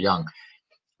athletes, but they were young.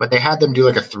 But they had them do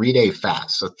a 3-day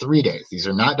fast. So 3 days. These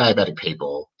are not diabetic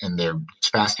people, and they're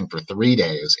fasting for 3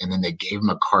 days. And then they gave them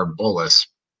a carb bolus,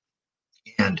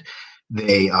 and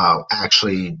they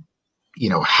actually,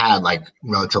 had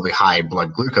relatively high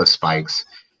blood glucose spikes.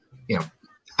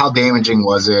 How damaging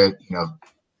was it?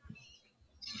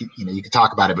 You could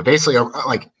talk about it, but basically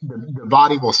the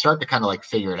body will start to kind of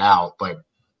figure it out. But,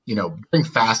 during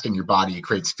fasting, your body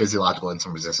creates physiological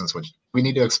insulin resistance, which we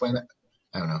need to explain that.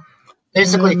 I don't know.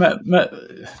 Basically, Matt,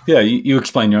 you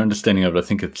explain your understanding of it. I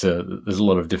think it's there's a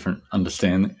lot of different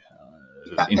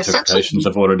interpretations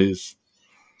of what it is.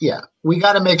 Yeah. We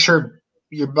got to make sure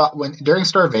when during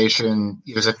starvation,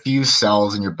 there's a few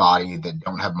cells in your body that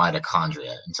don't have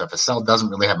mitochondria, and so if a cell doesn't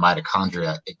really have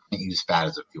mitochondria, it can't use fat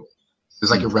as a fuel. There's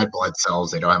like your red blood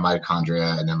cells; they don't have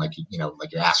mitochondria, and then like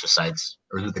like your astrocytes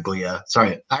or the glia.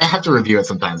 Sorry, I have to review it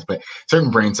sometimes, but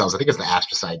certain brain cells, I think it's the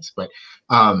astrocytes, but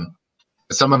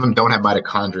some of them don't have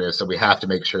mitochondria, so we have to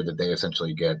make sure that they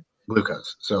essentially get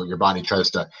glucose. So your body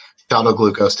tries to shuttle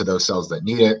glucose to those cells that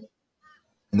need it,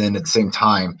 and then at the same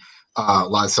time, a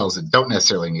lot of cells that don't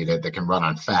necessarily need it, that can run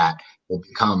on fat, will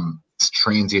become this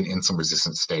transient insulin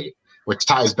resistant state, which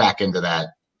ties back into that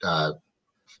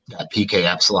PK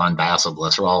epsilon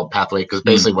diacylglycerol pathway, because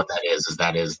basically what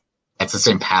that's the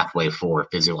same pathway for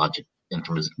physiologic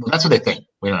insulin resistance. Well, that's what they think.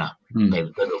 We don't know. They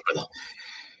go for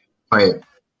that.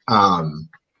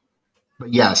 But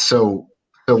yeah, so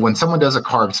when someone does a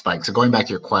carb spike, so going back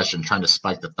to your question, trying to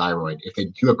spike the thyroid, if they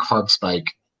do a carb spike,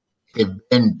 they've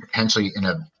been potentially in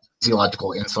a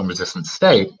physiological insulin resistant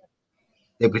state,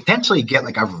 they potentially get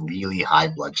like a really high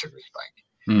blood sugar spike.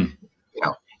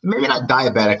 Maybe not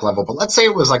diabetic level, but let's say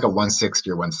it was like a 160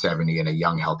 or 170 in a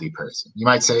young, healthy person. You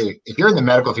might say, if you're in the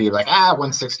medical field, like,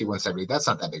 160, 170, that's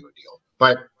not that big of a deal.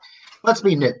 But let's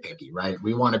be nitpicky, right?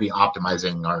 We want to be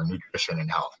optimizing our nutrition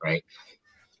and health, right?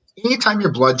 Anytime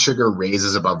your blood sugar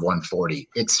raises above 140,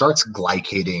 it starts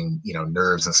glycating,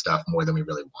 nerves and stuff more than we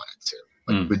really want it to,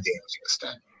 like with damaging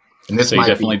extent. And this so you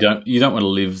definitely don't want to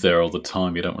live there all the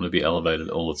time. You don't want to be elevated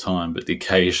all the time, but the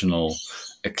occasional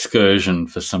excursion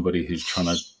for somebody who's trying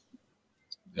to,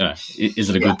 is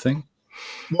it a good thing?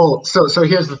 Well, so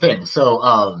here's the thing.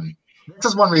 So this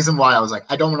is one reason why I was like,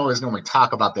 I don't always normally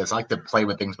talk about this. I like to play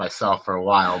with things myself for a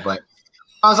while, but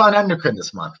I was on endocrine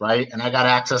this month, right? And I got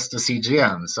access to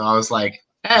CGM. So I was like,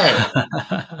 hey,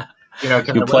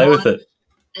 can you play with it?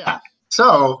 Yeah.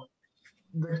 So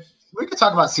we could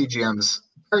talk about CGMs.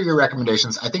 Per your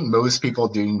recommendations, I think most people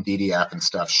doing DDF and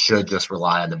stuff should just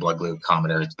rely on the blood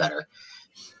glucometer. It's better.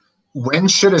 When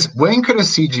could a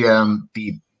CGM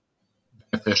be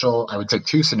beneficial? I would say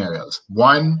two scenarios.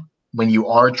 One, when you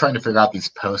are trying to figure out these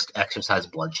post-exercise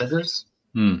blood sugars,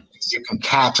 because you can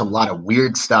catch a lot of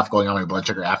weird stuff going on with blood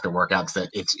sugar after workouts that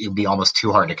it would be almost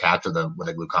too hard to catch with a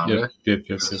glucometer. Yep.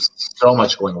 There's so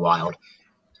much going wild.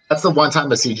 That's the one time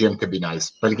the CGM could be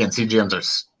nice. But again, CGMs are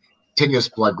continuous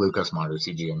blood glucose monitor,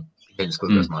 CGM, continuous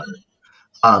glucose monitor.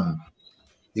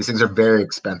 These things are very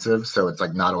expensive, so it's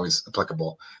like not always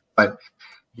applicable. But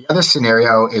the other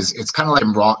scenario is it's kind of like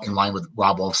in line with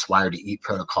Rob Wolf's Wired to Eat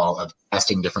protocol of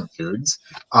testing different foods.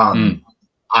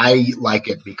 I like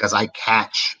it because I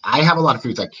have a lot of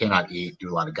foods I cannot eat, do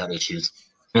a lot of gut issues.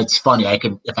 And it's funny,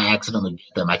 if I accidentally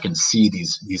get them, I can see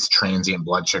these transient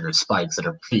blood sugar spikes that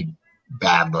are pretty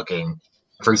bad looking.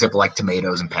 For example, like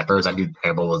tomatoes and peppers, I do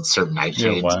terrible with certain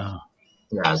nightshades. Yeah, wow.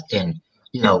 Yeah, and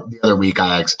the other week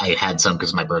I had some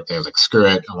because my birthday. I was like, screw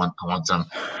it, I want some.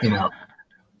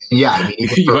 Yeah, I mean,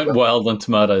 you went wild on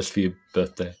tomatoes for your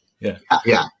birthday. Yeah.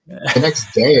 The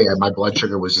next day, my blood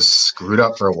sugar was just screwed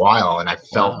up for a while, and I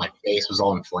felt my face was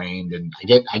all inflamed, and I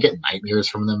get nightmares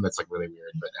from them. That's like really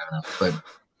weird, but I don't know. But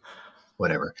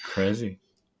whatever. Crazy.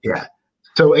 Yeah.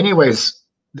 So, anyways,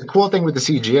 the cool thing with the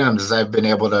CGMs is I've been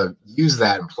able to use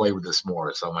that and play with this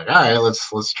more. So I'm like, all right,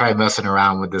 let's try messing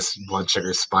around with this blood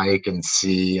sugar spike and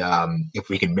see if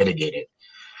we can mitigate it.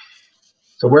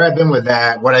 So where I've been with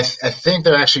that, what I think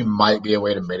there actually might be a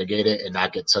way to mitigate it and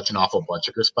not get such an awful blood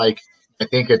sugar spike. I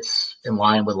think it's in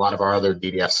line with a lot of our other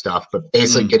DDF stuff, but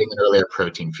basically getting an earlier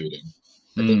protein feeding.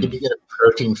 I think if you get a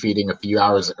protein feeding a few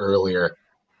hours earlier,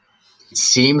 it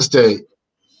seems to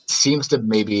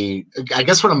maybe, I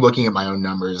guess when I'm looking at my own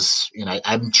numbers,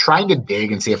 I'm trying to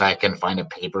dig and see if I can find a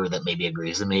paper that maybe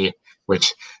agrees with me,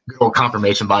 which good old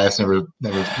confirmation bias never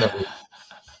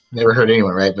hurt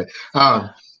anyone, right?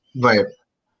 But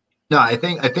no, I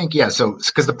think yeah. So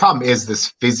because the problem is this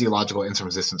physiological insulin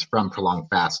resistance from prolonged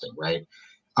fasting, right?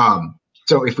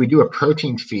 So if we do a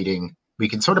protein feeding, we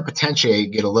can sort of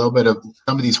potentiate get a little bit of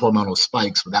some of these hormonal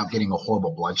spikes without getting a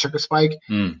horrible blood sugar spike.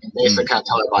 And basically kind of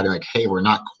tell our body like, hey, we're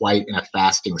not quite in a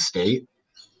fasting state,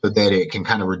 so that it can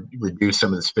kind of reduce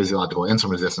some of this physiological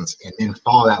insulin resistance, and then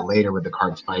follow that later with the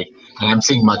carb spike. And I'm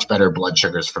seeing much better blood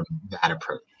sugars from that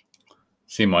approach.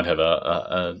 So you might have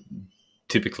a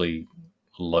typically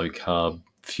low carb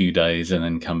few days and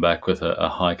then come back with a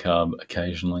high carb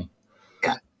occasionally.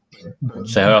 Yeah.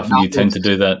 So how often do you tend to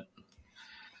do that?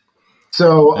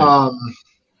 So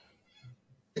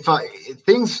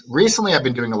recently I've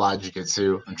been doing a lot of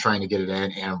jiu-jitsu. I'm trying to get it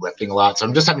in and I'm lifting a lot. So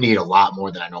I'm just having to eat a lot more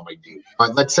than I normally do.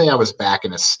 But let's say I was back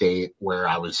in a state where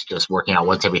I was just working out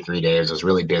once every 3 days. I was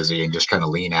really busy and just trying to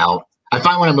lean out. I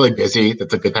find when I'm really busy,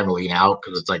 that's a good time to lean out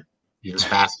because it's like you're just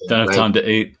fasting. Don't have time to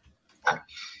eat.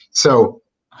 So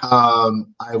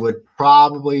I would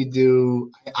probably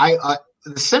do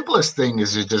the simplest thing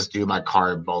is to just do my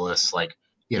carb bolus, like,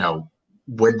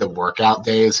 with the workout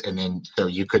days. And then so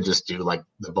you could just do like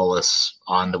the bolus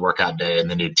on the workout day and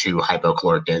then do 2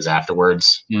 hypocaloric days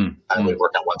afterwards. I would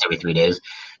work out once every 3 days,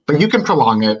 but you can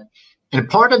prolong it. And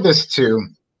part of this too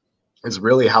is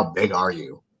really how big are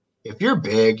you? If you're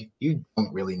big, you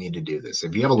don't really need to do this.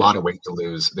 If you have a lot of weight to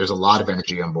lose, there's a lot of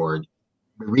energy on board.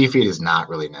 The refeed is not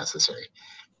really necessary.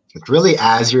 It's really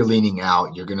as you're leaning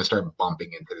out, you're going to start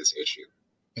bumping into this issue.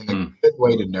 And a good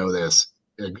way to know this,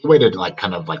 a good way to like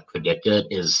kind of like predict it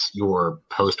is your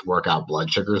post-workout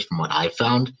blood sugars from what I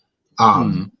found.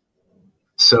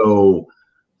 So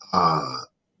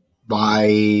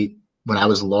when I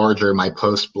was larger, my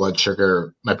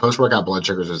post-workout blood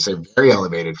sugars would say very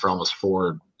elevated for almost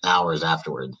 4 hours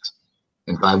afterwards.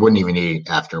 And I wouldn't even eat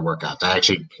after workouts. I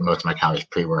actually eat most of my calories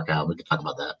pre-workout. We could talk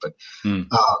about that.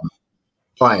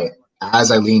 But as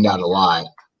I leaned out a lot,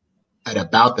 at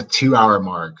about the 2-hour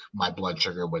mark, my blood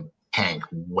sugar would tank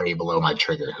way below my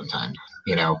trigger sometimes,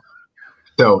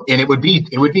 So, and it would be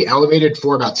elevated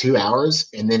for about 2 hours,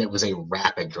 and then it was a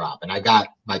rapid drop. And I got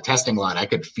by testing a lot, I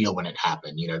could feel when it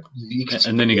happened,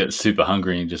 and then you get super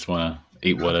hungry and you just want to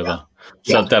eat whatever.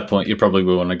 So at that point, you probably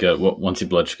will want to go, once your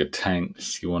blood sugar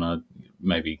tanks, you want to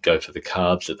maybe go for the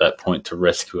carbs at that point to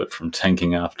rescue it from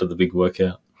tanking after the big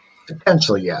workout.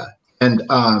 Potentially, yeah. And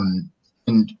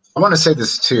I want to say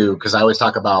this too, because I always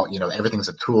talk about, everything's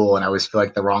a tool, and I always feel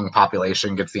like the wrong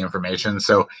population gets the information.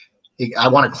 So I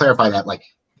want to clarify that, like,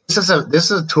 this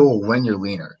is a tool when you're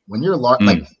leaner. When you're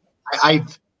like,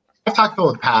 I've talked about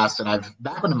in the past, and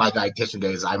back in my dietitian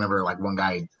days, I remember like one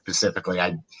guy specifically,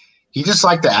 he just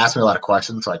liked to ask me a lot of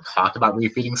questions. So I talked about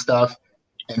refeeding stuff.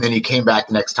 And then he came back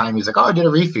the next time. He's like, "Oh, I did a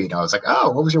refeed." And I was like,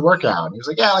 "Oh, what was your workout?" And he was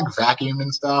like, "Yeah, like vacuumed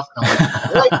and stuff." And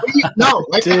I'm like, "No,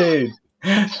 like, dude."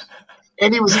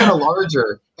 And he was kind of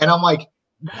larger. And I'm like,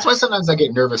 that's why sometimes I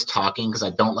get nervous talking, because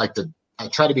I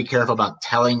try to be careful about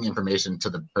telling information to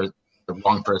the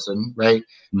wrong person, right?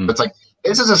 But it's like,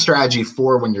 this is a strategy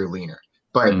for when you're leaner.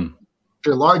 But if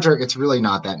you're larger, it's really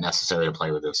not that necessary to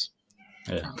play with this.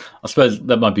 Yeah, I suppose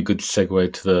that might be a good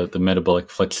segue to the metabolic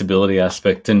flexibility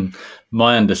aspect. And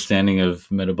my understanding of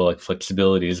metabolic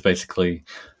flexibility is basically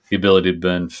the ability to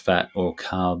burn fat or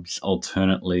carbs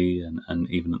alternately and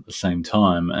even at the same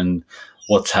time. And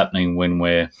what's happening when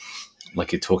we're,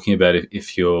 like you're talking about,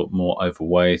 if you're more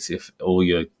overweight, if all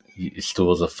your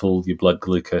stores are full, your blood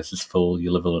glucose is full,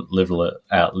 your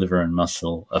liver and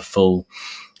muscle are full,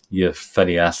 your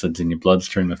fatty acids in your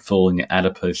bloodstream are full, and your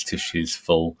adipose tissue is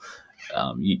full.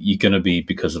 You're going to be,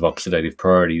 because of oxidative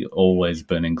priority, always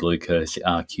burning glucose. Your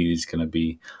RQ is going to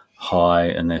be high,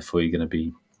 and therefore you're going to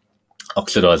be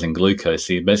oxidizing glucose.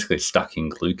 So you're basically stuck in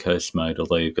glucose mode,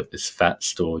 although you've got this fat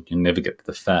stored. You never get to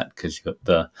the fat because you've got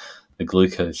the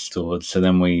glucose stored. So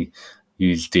then we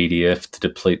use DDF to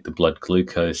deplete the blood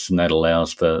glucose, and that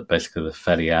allows basically the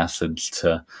fatty acids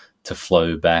to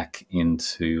flow back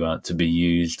into to be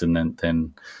used, and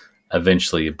then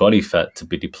eventually your body fat to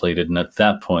be depleted. And at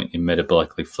that point, you're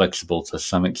metabolically flexible to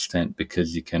some extent,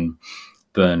 because you can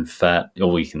burn fat,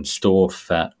 or you can store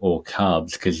fat or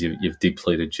carbs, because you've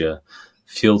depleted your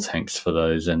fuel tanks for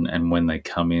those. And when they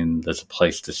come in, there's a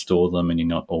place to store them, and you're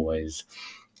not always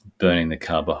burning the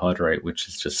carbohydrate, which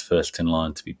is just first in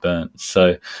line to be burnt.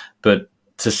 So, but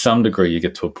to some degree, you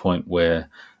get to a point where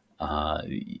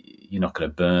you're not going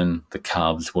to burn the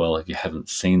carbs well if you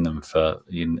haven't eaten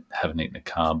a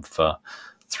carb for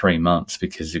 3 months,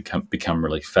 because you can become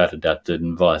really fat adapted,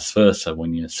 and vice versa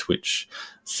when you switch.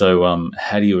 So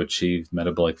how do you achieve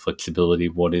metabolic flexibility?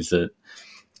 What is it?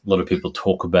 A lot of people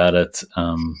talk about it.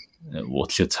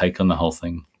 What's your take on the whole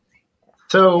thing?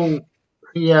 So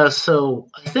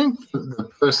I think the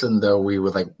person, though, we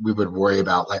would worry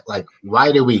about, like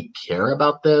why do we care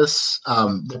about this?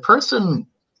 The person,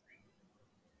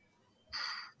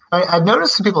 I've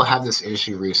noticed some people have this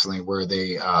issue recently where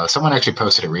they, someone actually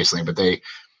posted it recently, but they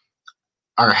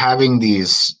are having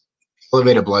these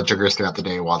elevated blood sugars throughout the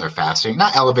day while they're fasting.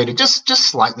 Not elevated, just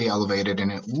slightly elevated,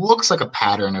 and it looks like a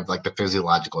pattern of like the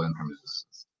physiological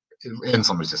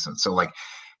insulin resistance. So like,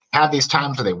 have these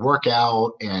times where they work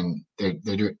out and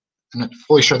they're not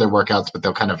fully sure their workouts, but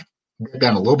they'll kind of get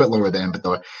down a little bit lower than, but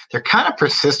they're kind of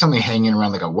persistently hanging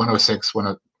around like a 106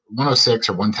 or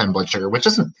 110 blood sugar, which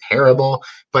isn't terrible,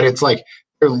 but it's like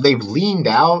they've leaned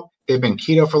out. They've been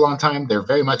keto for a long time. They're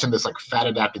very much in this like fat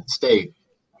adapted state.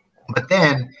 But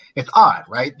then it's odd,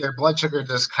 right? Their blood sugar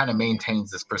just kind of maintains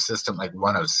this persistent like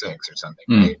 106 or something,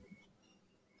 right?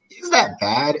 Is that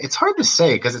bad? It's hard to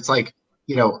say, because it's like,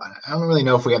 I don't really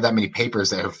know if we have that many papers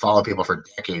that have followed people for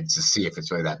decades to see if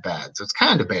it's really that bad. So it's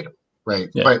kind of debatable, right?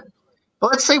 Yeah. But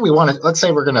let's say we're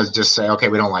going to just say, okay,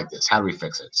 we don't like this. How do we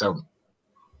fix it? So,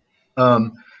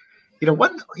 one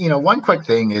quick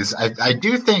thing is I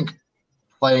do think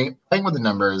playing with the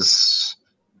numbers,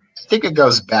 I think it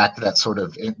goes back to that sort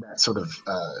of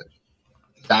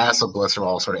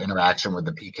diacylglycerol sort of interaction with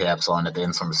the PK epsilon at the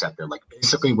insulin receptor. Like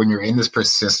basically when you're in this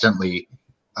persistently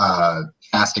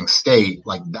fasting state,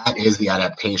 like that is the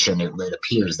adaptation, it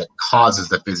appears, that causes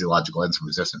the physiological insulin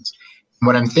resistance. And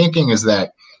what I'm thinking is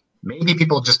that maybe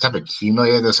people just have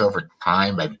accumulated this over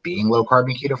time by being low carb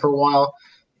and keto for a while.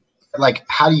 Like,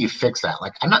 how do you fix that?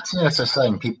 Like, I'm not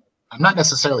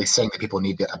necessarily saying that people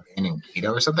need to abandon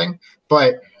keto or something,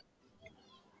 but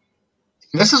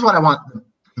this is what I want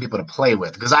people to play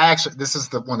with, because this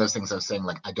is one of those things I was saying,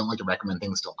 like, I don't like to recommend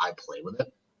things till I play with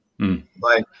it.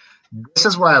 But this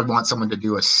is where I want someone to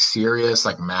do a serious,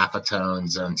 like, Maffetone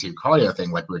Zone 2 cardio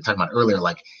thing, like we were talking about earlier.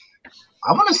 Like,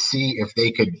 I want to see if they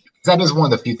could, that is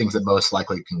one of the few things that most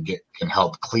likely can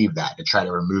help cleave that, to try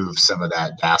to remove some of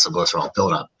that diacylglycerol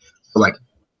buildup, like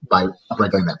by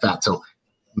regulating that fat. So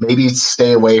maybe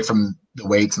stay away from the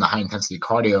weights and the high intensity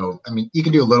cardio. I mean, you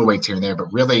can do a little weights here and there,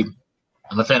 but really,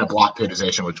 I'm a fan of block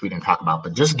periodization, which we didn't talk about,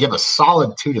 but just give a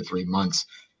solid 2 to 3 months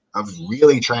of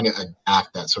really trying to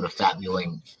adapt that sort of fat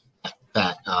muling,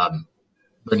 fat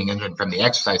burning engine from the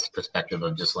exercise perspective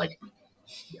of just like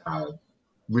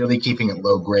really keeping it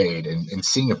low grade and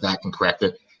seeing if that can correct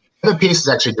it. The other piece is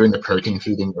actually doing the protein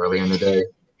feeding early in the day.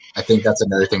 I think that's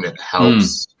another thing that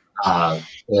helps.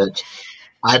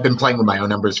 I've been playing with my own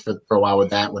numbers for a while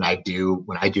with that when I do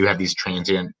have these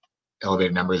transient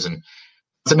elevated numbers. And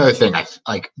that's another thing.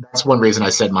 That's one reason I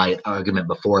said my argument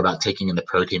before about taking in the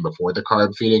protein before the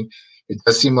carb feeding. It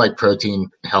does seem like protein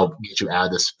can help get you out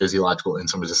of this physiological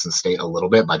insulin resistant state a little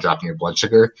bit by dropping your blood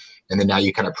sugar. And then now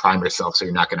you kind of prime yourself so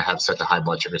you're not going to have such a high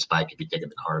blood sugar spike if you take in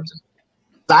the carbs. And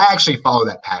I actually follow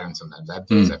that pattern sometimes. I have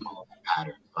days I follow that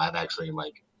pattern. I've actually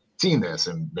seen this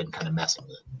and been kind of messing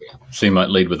with it. Yeah. So you might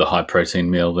lead with a high protein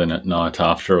meal, then at night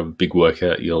after a big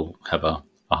workout, you'll have a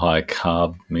high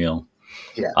carb meal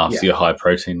after your high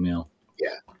protein meal.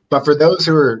 Yeah. But for those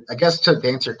who are, I guess to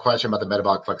answer your question about the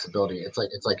metabolic flexibility, it's like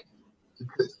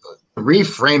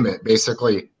reframe it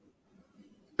basically.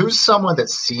 Who's someone that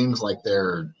seems like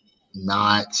they're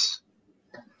not,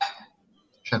 I'm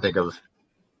trying to think of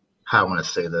how I want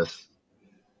to say this.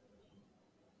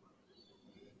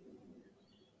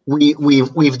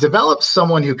 We've developed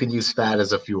someone who can use fat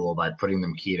as a fuel by putting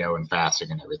them keto and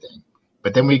fasting and everything.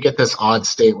 But then we get this odd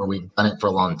state where we've done it for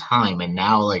a long time, and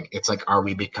now it's like, are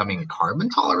we becoming carb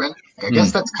intolerant? I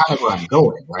guess that's kind of where I'm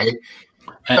going, right?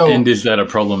 And is that a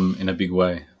problem in a big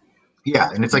way?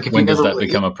 Yeah, and it's like, if when does that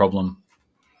become a problem?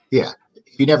 Yeah,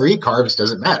 if you never eat carbs,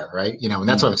 doesn't matter, right? And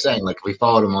that's what I'm saying. Like, if we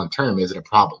follow them long term, is it a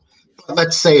problem? But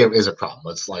let's say it is a problem.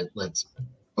 Let's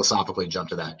philosophically jump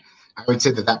to that. I would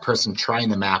say that person trying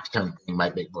the Maffetone thing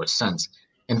might make more sense.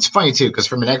 And it's funny too, because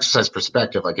from an exercise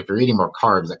perspective, like if you're eating more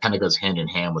carbs, that kind of goes hand in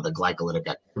hand with a glycolytic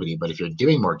activity. But if you're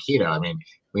doing more keto, I mean,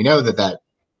 we know that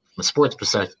from a sports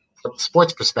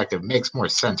perspective makes more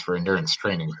sense for endurance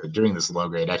training. So doing this low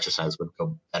grade exercise would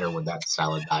go better with that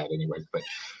salad diet anyway. But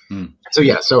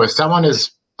so if someone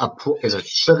is a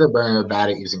sugar burner, bad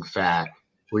at using fat,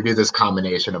 we do this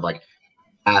combination of like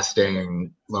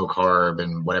fasting, low carb,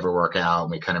 and whatever workout,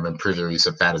 and we kind of improve the use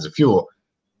of fat as a fuel.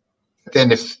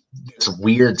 Then if this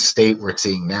weird state we're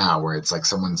seeing now where it's like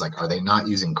someone's like, are they not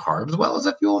using carbs well as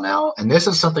a fuel now? And this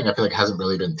is something I feel like hasn't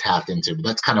really been tapped into, but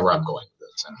that's kind of where I'm going with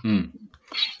this.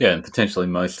 Yeah, and potentially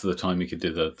most of the time you could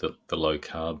do the low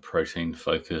carb, protein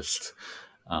focused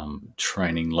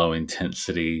training, low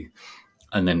intensity,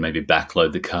 and then maybe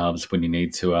backload the carbs when you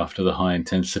need to after the high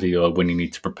intensity, or when you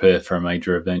need to prepare for a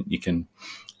major event, you can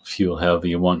fuel however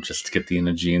you want just to get the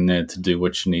energy in there to do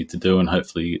what you need to do, and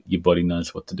hopefully your body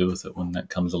knows what to do with it when that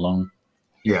comes along.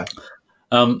 Yeah.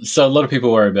 So a lot of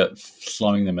people worry about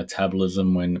slowing their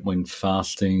metabolism when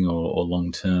fasting or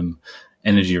long-term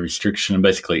energy restriction, and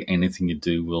basically anything you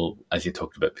do will, as you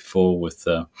talked about before with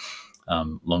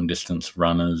long-distance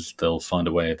runners, they'll find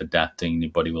a way of adapting.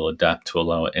 Your body will adapt to a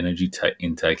lower energy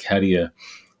intake. How do you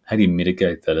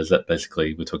mitigate that? Is that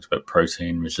basically, we talked about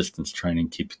protein resistance training,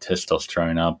 keep your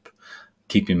testosterone up,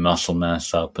 keep your muscle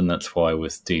mass up, and that's why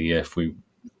with DDF we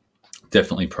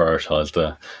definitely prioritize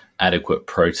the adequate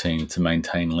protein to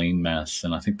maintain lean mass.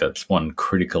 And I think that's one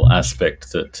critical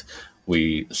aspect that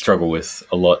we struggle with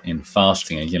a lot in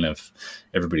fasting. Again, if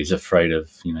everybody's afraid of,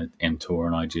 mTOR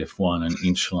and IGF-1 and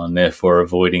insulin, therefore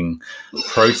avoiding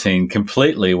protein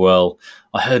completely. Well,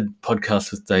 I heard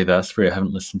podcasts with Dave Asprey. I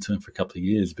haven't listened to him for a couple of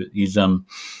years, but he's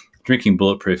drinking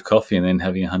bulletproof coffee and then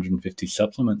having 150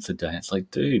 supplements a day. It's like,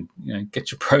 dude,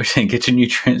 get your protein, get your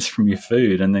nutrients from your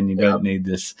food, and then you don't need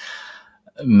this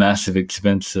massive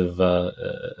expense of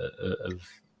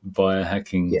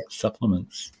biohacking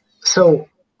supplements. So,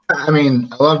 I mean,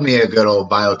 I love me a good old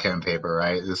biochem paper,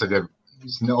 right?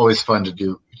 It's always fun to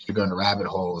do. You go into rabbit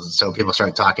holes, and so people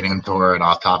start talking mTOR and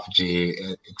autophagy.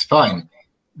 It's fun.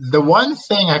 The one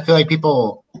thing I feel like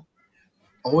people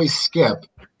always skip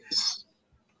is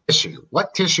tissue.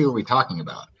 What tissue are we talking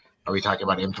about? Are we talking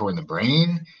about mTOR in the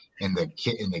brain, in the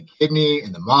kidney,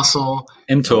 in the muscle?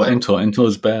 mTOR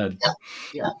is bad.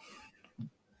 Yeah.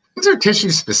 These are tissue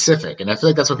specific, and I feel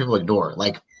like that's what people ignore.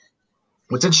 Like,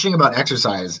 what's interesting about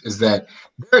exercise is that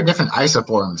there are different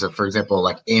isoforms of, for example,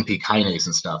 like AMP kinase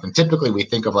and stuff. And typically we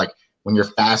think of like when you're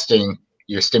fasting,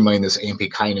 you're stimulating this AMP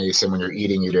kinase, and when you're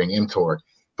eating, you're doing mTOR.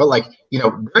 But like,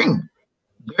 during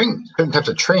certain types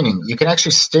of training, you can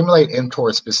actually stimulate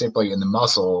mTOR specifically in the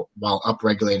muscle while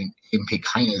upregulating AMP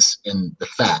kinase in the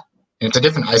fat. And it's a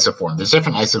different isoform. There's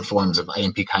different isoforms of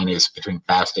AMP kinase between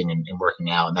fasting and working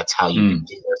out, and that's how you can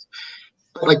do this.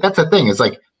 But like, that's the thing, is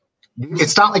like,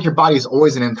 it's not like your body is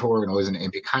always in mTOR and always in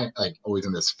AMP kinase, like always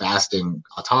in this fasting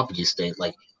autophagy state.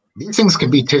 Like, these things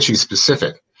can be tissue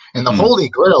specific. And the holy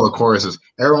grail, of course, is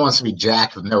everyone wants to be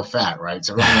jacked with no fat, right?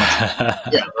 So everyone wants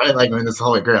right? Like, I mean, this is the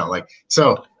holy grail. Like,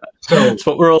 so that's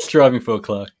what we're all striving for,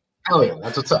 Clark. Hell yeah,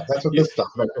 that's what's up. That's what this stuff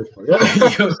is for.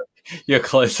 You're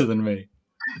closer than me.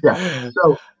 Yeah.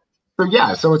 So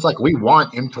it's like, we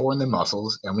want mTOR in the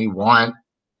muscles, and we want,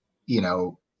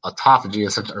 autophagy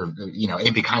or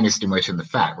AMP kinase stimulation in the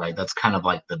fat, right? That's kind of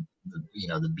like the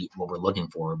what we're looking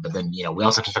for. But then we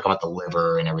also have to talk about the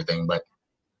liver and everything. But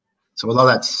so with all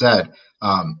that said,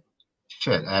 I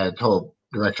had total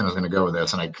direction I was going to go with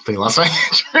this, and I completely lost my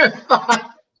train of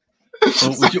thought.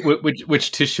 Well,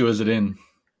 which tissue is it in?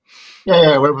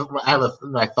 Yeah.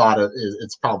 My thought is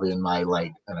it's probably in my,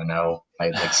 like, I don't know,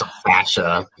 like some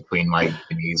fascia between my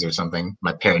knees or something,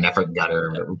 my perinephric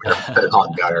gutter, or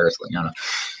perinephric gutter, or something.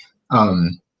 I don't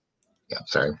know.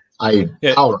 Sorry.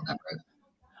 I'll remember it.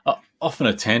 Often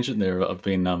a tangent there. I've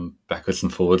been backwards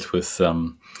and forwards with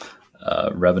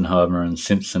Rabenheimer and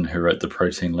Simpson, who wrote the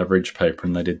protein leverage paper,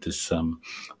 and they did this some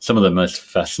of the most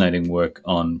fascinating work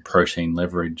on protein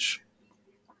leverage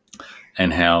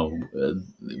and how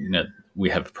we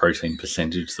have a protein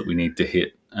percentage that we need to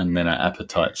hit, and then our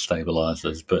appetite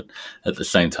stabilizes. But at the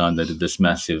same time, they did this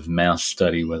massive mouse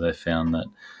study where they found that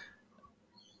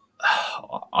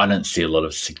I don't see a lot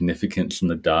of significance in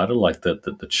the data, like that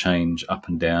the change up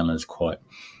and down is quite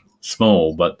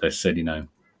small, but they said,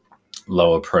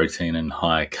 lower protein and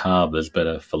higher carb is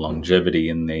better for longevity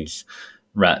in these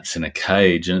rats in a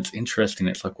cage. And it's interesting.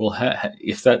 It's like, well,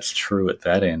 if that's true at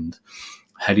that end,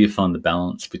 how do you find the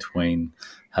balance between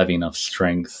having enough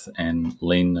strength and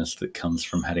leanness that comes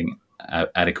from having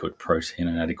adequate protein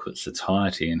and adequate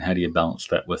satiety? And how do you balance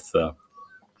that with the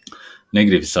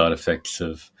negative side effects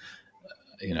of,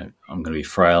 I'm going to be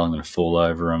frail, I'm going to fall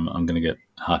over, I'm going to get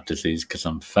heart disease because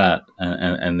I'm fat.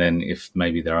 And then if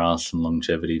maybe there are some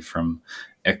longevity from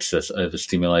excess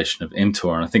overstimulation of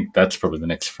mTOR. And I think that's probably the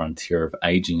next frontier of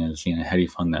aging is, how do you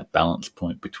find that balance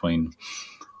point between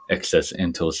excess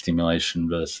mTOR stimulation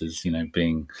versus,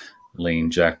 being lean,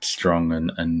 jacked, strong,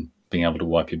 and being able to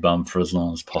wipe your bum for as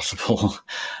long as possible,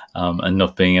 and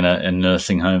not being in a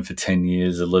nursing home for 10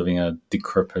 years or living a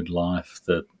decrepit life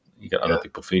that you got other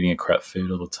people feeding you crap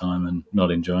food all the time and not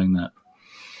enjoying that.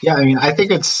 Yeah, I mean, I think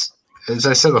it's, as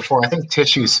I said before, I think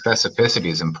tissue specificity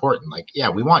is important. Like,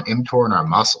 we want mTOR in our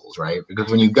muscles, right?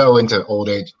 Because when you go into old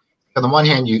age, on the one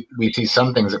hand, we see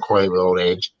some things that correlate with old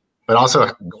age, but also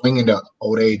going into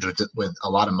old age with a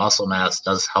lot of muscle mass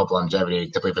does help longevity,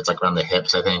 typically if it's like around the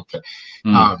hips, I think.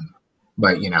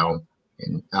 But, I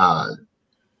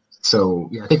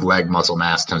think leg muscle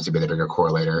mass tends to be the bigger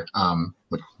correlator.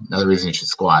 Which another reason you should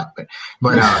squat.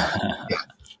 But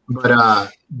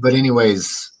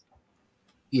anyways,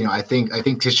 I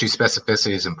think tissue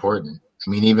specificity is important. I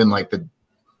mean, even like in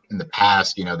the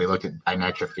past, they looked at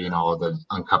dinitrophenol, the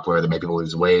uncoupler that made people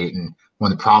lose weight, and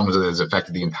one of the problems with it is it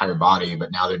affected the entire body.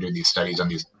 But now they're doing these studies on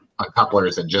these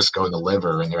uncouplers that just go in the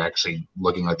liver, and they're actually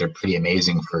looking like they're pretty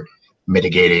amazing for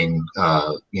mitigating,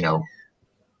 hepatic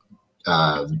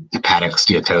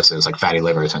steatosis, like fatty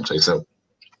liver, essentially. So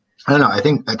I don't know. I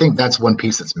think that's one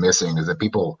piece that's missing, is that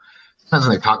people sometimes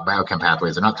when they talk biochem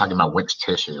pathways, they're not talking about which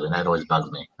tissue, and that always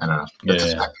bugs me. I don't know. That's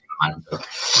just time.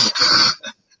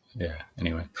 Yeah.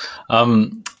 Anyway,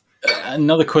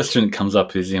 another question that comes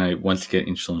up is, once you get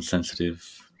insulin sensitive,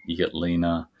 you get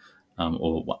leaner,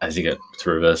 or as you get to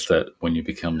reverse that, when you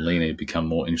become leaner, you become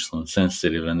more insulin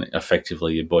sensitive, and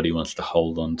effectively your body wants to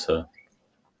hold on to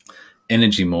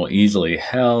energy more easily.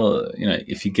 How,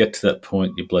 if you get to that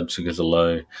point, your blood sugars are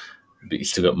low, but you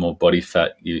still got more body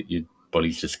fat, your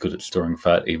body's just good at storing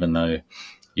fat, even though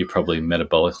you're probably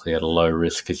metabolically at a low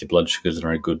risk because your blood sugars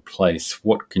are in a good place.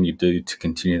 What can you do to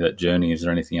continue that journey? Is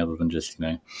there anything other than just,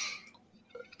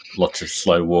 lots of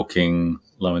slow walking,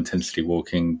 low intensity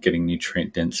walking, getting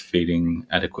nutrient dense feeding,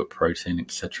 adequate protein,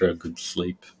 etc., good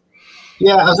sleep?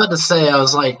 Yeah, I was about to say, I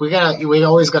was like, we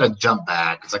always got to jump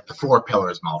back. It's like the 4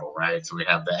 pillars model, right? So we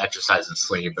have the exercise and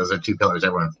sleep. Those are 2 pillars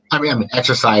everyone, I mean,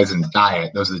 exercise and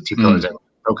diet. Those are the 2 pillars everyone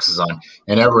focuses on,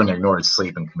 and everyone ignores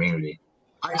sleep and community.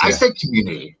 I say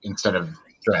community instead of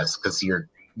stress, because your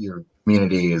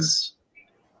community is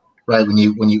right when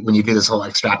you do this whole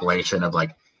extrapolation of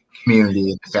like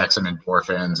community effects on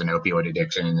endorphins and opioid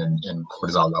addiction and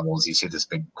cortisol levels. You see this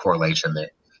big correlation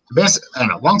there. I don't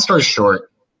know. Long story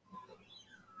short,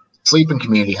 sleep and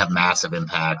community have massive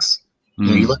impacts.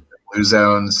 You look at the blue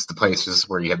zones, the places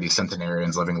where you have these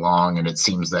centenarians living long, and it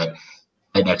seems that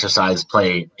exercise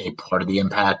play a part of the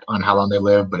impact on how long they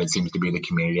live, but it seems to be the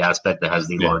community aspect that has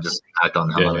the largest impact on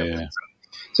how long they live.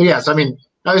 So I mean,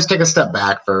 I always take a step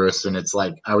back first, and it's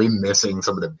like, are we missing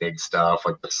some of the big stuff,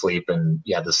 like the sleep and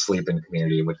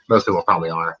community, which most people probably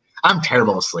are. I'm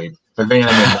terrible at sleep, but then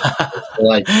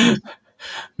like,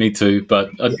 me too, but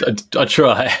I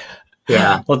try.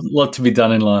 Yeah, lot to be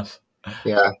done in life.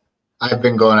 Yeah, I've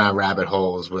been going on rabbit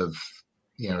holes with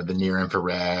the near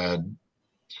infrared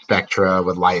spectra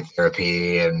with light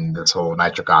therapy and this whole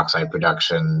nitric oxide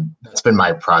production. That's been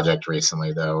my project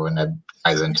recently, though, and that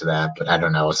ties into that. But I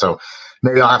don't know. So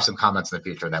maybe I'll have some comments in the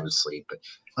future that would sleep.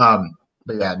 But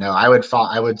yeah, no, I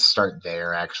would start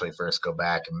there actually. First, go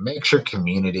back and make sure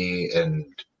community and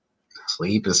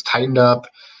sleep is tightened up.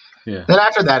 Yeah. Then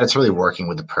after that, it's really working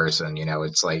with the person.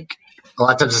 It's like a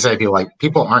lot of times I say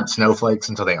people aren't snowflakes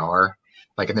until they are.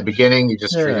 Like in the beginning, you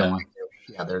just treat them like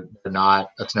they're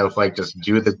not a snowflake. Just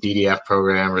do the DDF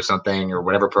program or something, or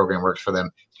whatever program works for them.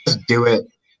 Just do it.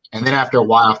 And then after a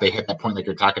while, if they hit that point like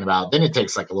you're talking about, then it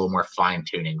takes like a little more fine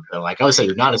tuning. So like I would say,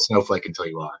 you're not a snowflake until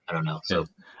you are. I don't know. So.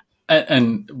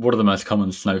 And what are the most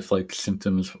common snowflake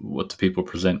symptoms? What do people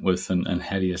present with, and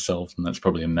how do you solve them? That's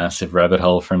probably a massive rabbit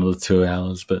hole for another 2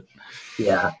 hours. But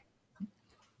yeah,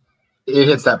 it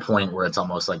hits that point where it's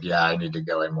almost like, I need to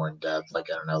go in more in depth. Like,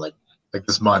 I don't know, like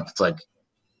this month, it's like,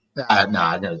 no,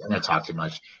 I'm gonna talk too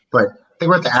much. But I think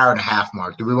we're at the hour and a half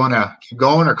mark. Do we want to keep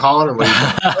going or call it, or what?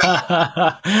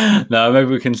 No, maybe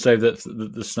we can save that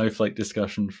the snowflake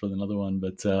discussion for another one.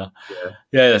 But So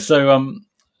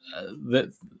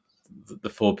the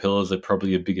 4 pillars are probably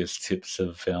your biggest tips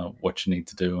of what you need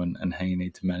to do and how you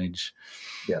need to manage.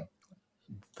 The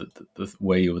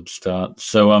where you would start.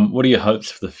 So, what are your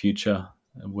hopes for the future?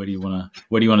 Where do you want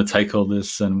to take all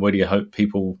this, and where do you hope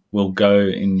people will go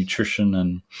in nutrition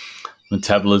and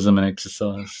metabolism and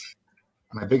exercise?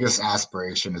 My biggest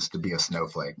aspiration is to be a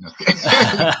snowflake.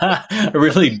 A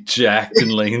really jacked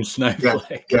and lean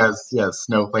snowflake. Yes,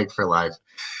 snowflake for life.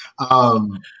 I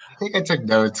think I took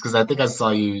notes because I think I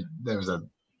saw you. There was a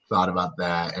thought about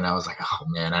that, and I was like, oh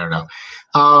man, I don't know.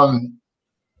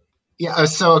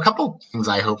 So a couple things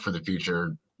I hope for the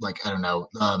future. Like, I don't know.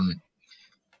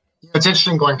 It's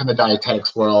interesting going from the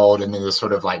dietetics world and then this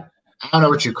sort of like, I don't know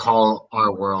what you call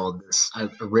our world.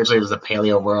 Originally it was the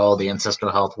paleo world, the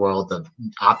ancestral health world, the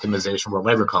optimization world,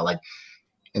 whatever you call it. Like,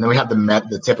 and then we have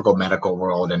the typical medical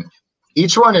world, and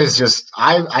each one is just.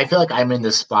 I feel like I'm in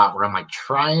this spot where I'm like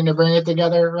trying to bring it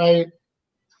together, right?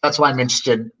 That's why I'm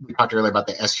interested. We talked earlier about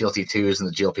the SGLT2s and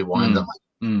the GLP-1s. I'm like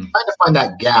trying to find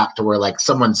that gap to where like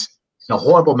someone's in a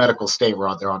horrible medical state where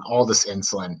they're on all this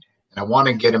insulin, and I want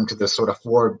to get them to this sort of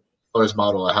 4 pillars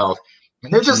model of health,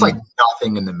 and there's just like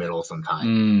nothing in the middle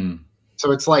sometimes.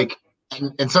 So it's like,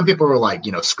 and some people were like,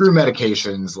 screw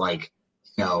medications, like,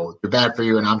 they're bad for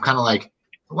you, and I'm kind of like,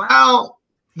 well,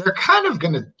 they're kind of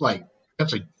gonna like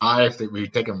potentially die if we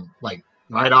take them like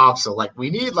right off. So like we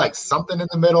need like something in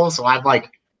the middle. So I've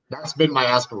like that's been my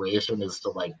aspiration, is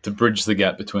to bridge the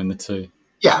gap between the two.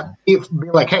 Yeah, be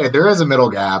like, hey, there is a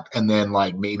middle gap, and then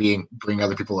like maybe bring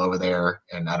other people over there,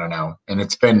 and I don't know. And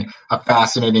it's been a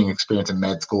fascinating experience in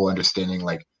med school, understanding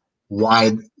like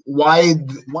why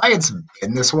it's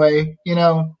been this way.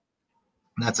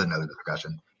 That's another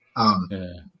discussion.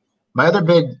 My other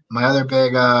big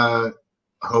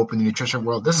hope in the nutrition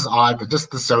world. This is odd, but just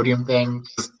the sodium thing.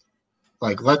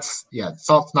 Like,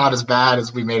 salt's not as bad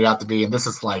as we made it out to be. And this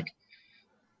is like,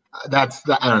 I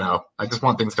don't know. I just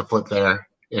want things to flip there.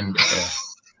 And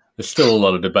there's still a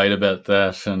lot of debate about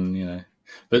that, and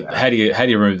but how do you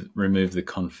remove the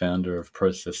confounder of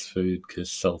processed food? Because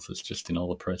salt is just in all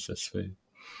the processed food.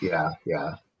 Yeah.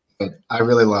 But I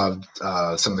really loved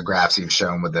some of the graphs you've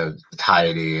shown with the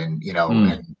satiety, and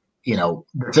the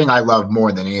thing I loved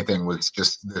more than anything was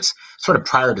just this sort of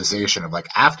prioritization of like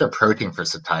after protein for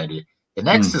satiety, the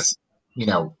next is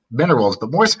minerals,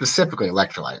 but more specifically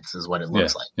electrolytes is what it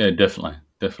looks like. Yeah, definitely.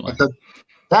 So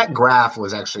that graph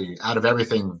was actually, out of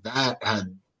everything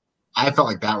I felt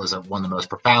like that was one of the most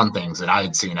profound things that I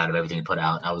had seen out of everything you put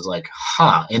out. I was like,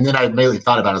 huh. And then I immediately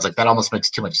thought about it. I was like, that almost makes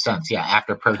too much sense. Yeah,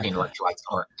 after protein, electrolytes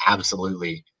are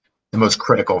absolutely the most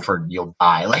critical for you'll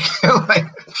die.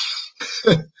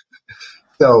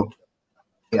 So,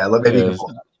 yeah, maybe.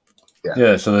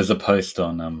 Yeah, so there's a post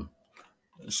on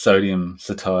sodium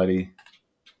satiety.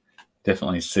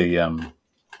 Definitely see,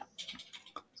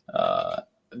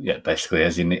 basically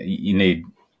as you need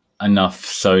enough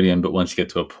sodium, but once you get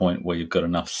to a point where you've got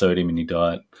enough sodium in your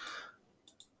diet,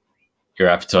 your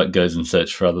appetite goes in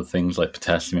search for other things like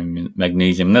potassium and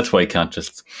magnesium. And that's why you can't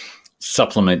just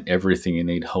supplement everything. You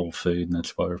need whole food, and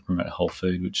that's why we promote whole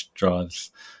food, which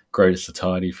drives greater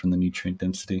satiety from the nutrient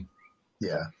density.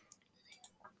 Yeah.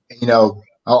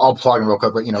 I'll plug in real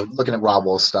quick, but looking at Rob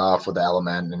Wolf's stuff with the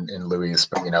Element and Louis,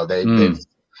 but they've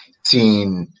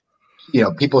seen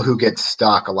people who get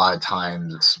stuck a lot of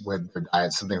times with their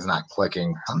diet, something's not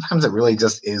clicking. Sometimes it really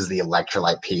just is the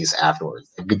electrolyte piece afterwards.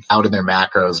 They're good out in their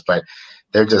macros, but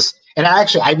they're just, and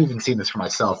I've even seen this for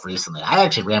myself recently. I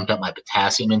actually ramped up my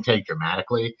potassium intake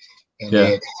dramatically, and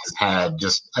it has had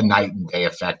just a night and day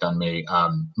effect on me.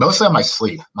 Mostly on my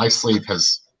sleep. My sleep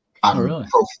has gotten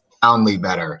profoundly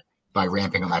better by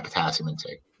ramping up my potassium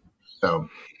intake. So,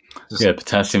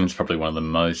 potassium is probably one of the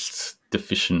most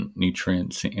deficient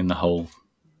nutrients in the whole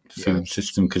food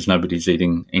system, because nobody's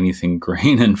eating anything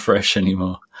green and fresh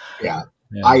anymore.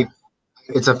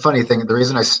 It's a funny thing. The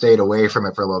reason I stayed away from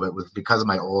it for a little bit was because of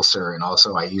my ulcer, and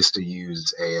also I used to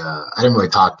use I didn't really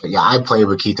talk, but I play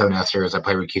with ketone esters, I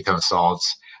play with ketone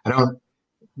salts.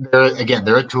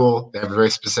 They're a tool. They have a very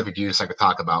specific use I could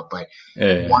talk about, but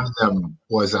one of them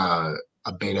was a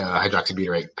beta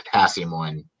hydroxybutyrate potassium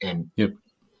one, and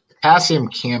potassium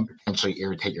can potentially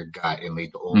irritate your gut and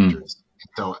lead to ulcers.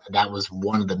 So that was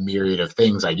one of the myriad of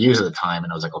things I'd use at the time.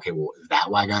 And I was like, okay, well, is that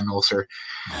why I got an ulcer?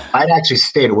 I'd actually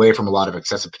stayed away from a lot of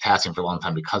excessive potassium for a long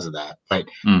time because of that. But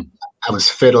I was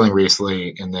fiddling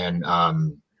recently, and then I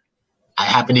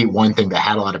happened to eat one thing that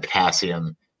had a lot of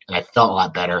potassium, and I felt a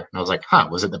lot better. And I was like,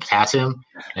 was it the potassium?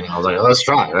 And I was like, let's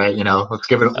try, right? Let's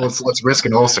give it, let's risk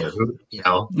an ulcer,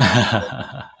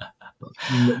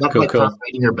 Not cool.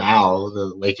 Concentrating your bowel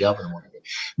to wake you up in the morning.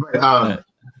 But,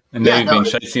 and now you've been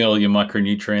chasing all your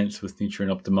micronutrients with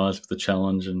Nutrient Optimize with the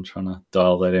challenge and trying to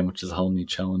dial that in, which is a whole new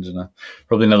challenge and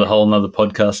probably another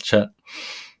podcast chat.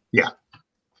 Yeah.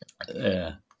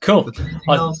 Yeah. Cool.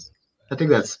 I think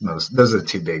that's those are the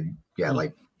two big.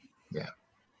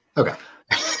 Okay.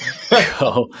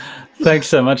 Cool. Thanks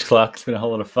so much, Clark. It's been a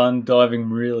whole lot of fun diving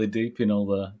really deep in all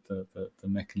the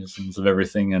mechanisms of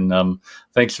everything. And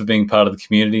thanks for being part of the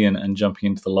community and jumping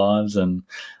into the lives and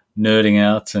nerding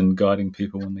out and guiding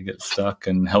people when they get stuck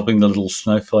and helping the little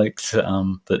snowflakes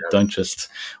that don't just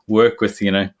work with,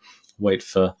 wait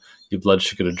for your blood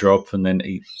sugar to drop and then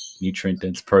eat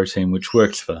nutrient-dense protein, which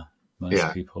works for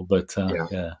most people. But,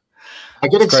 I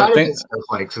get excited at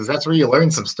snowflakes because that's where you learn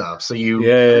some stuff. So you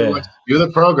do the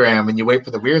program and you wait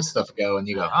for the weird stuff to go, and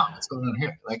you go, what's going on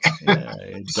here?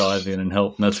 You dive in and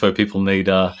help. And that's where people need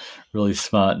really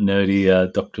smart,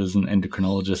 nerdy doctors and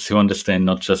endocrinologists who understand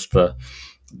not just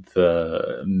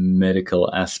the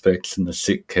medical aspects and the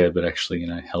sick care, but actually,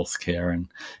 healthcare and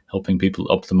helping people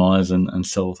optimize and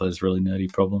solve those really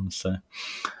nerdy problems. So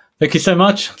thank you so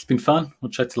much. It's been fun. We'll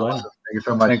chat to you later. Thank you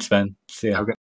so much. Thanks, man. See ya.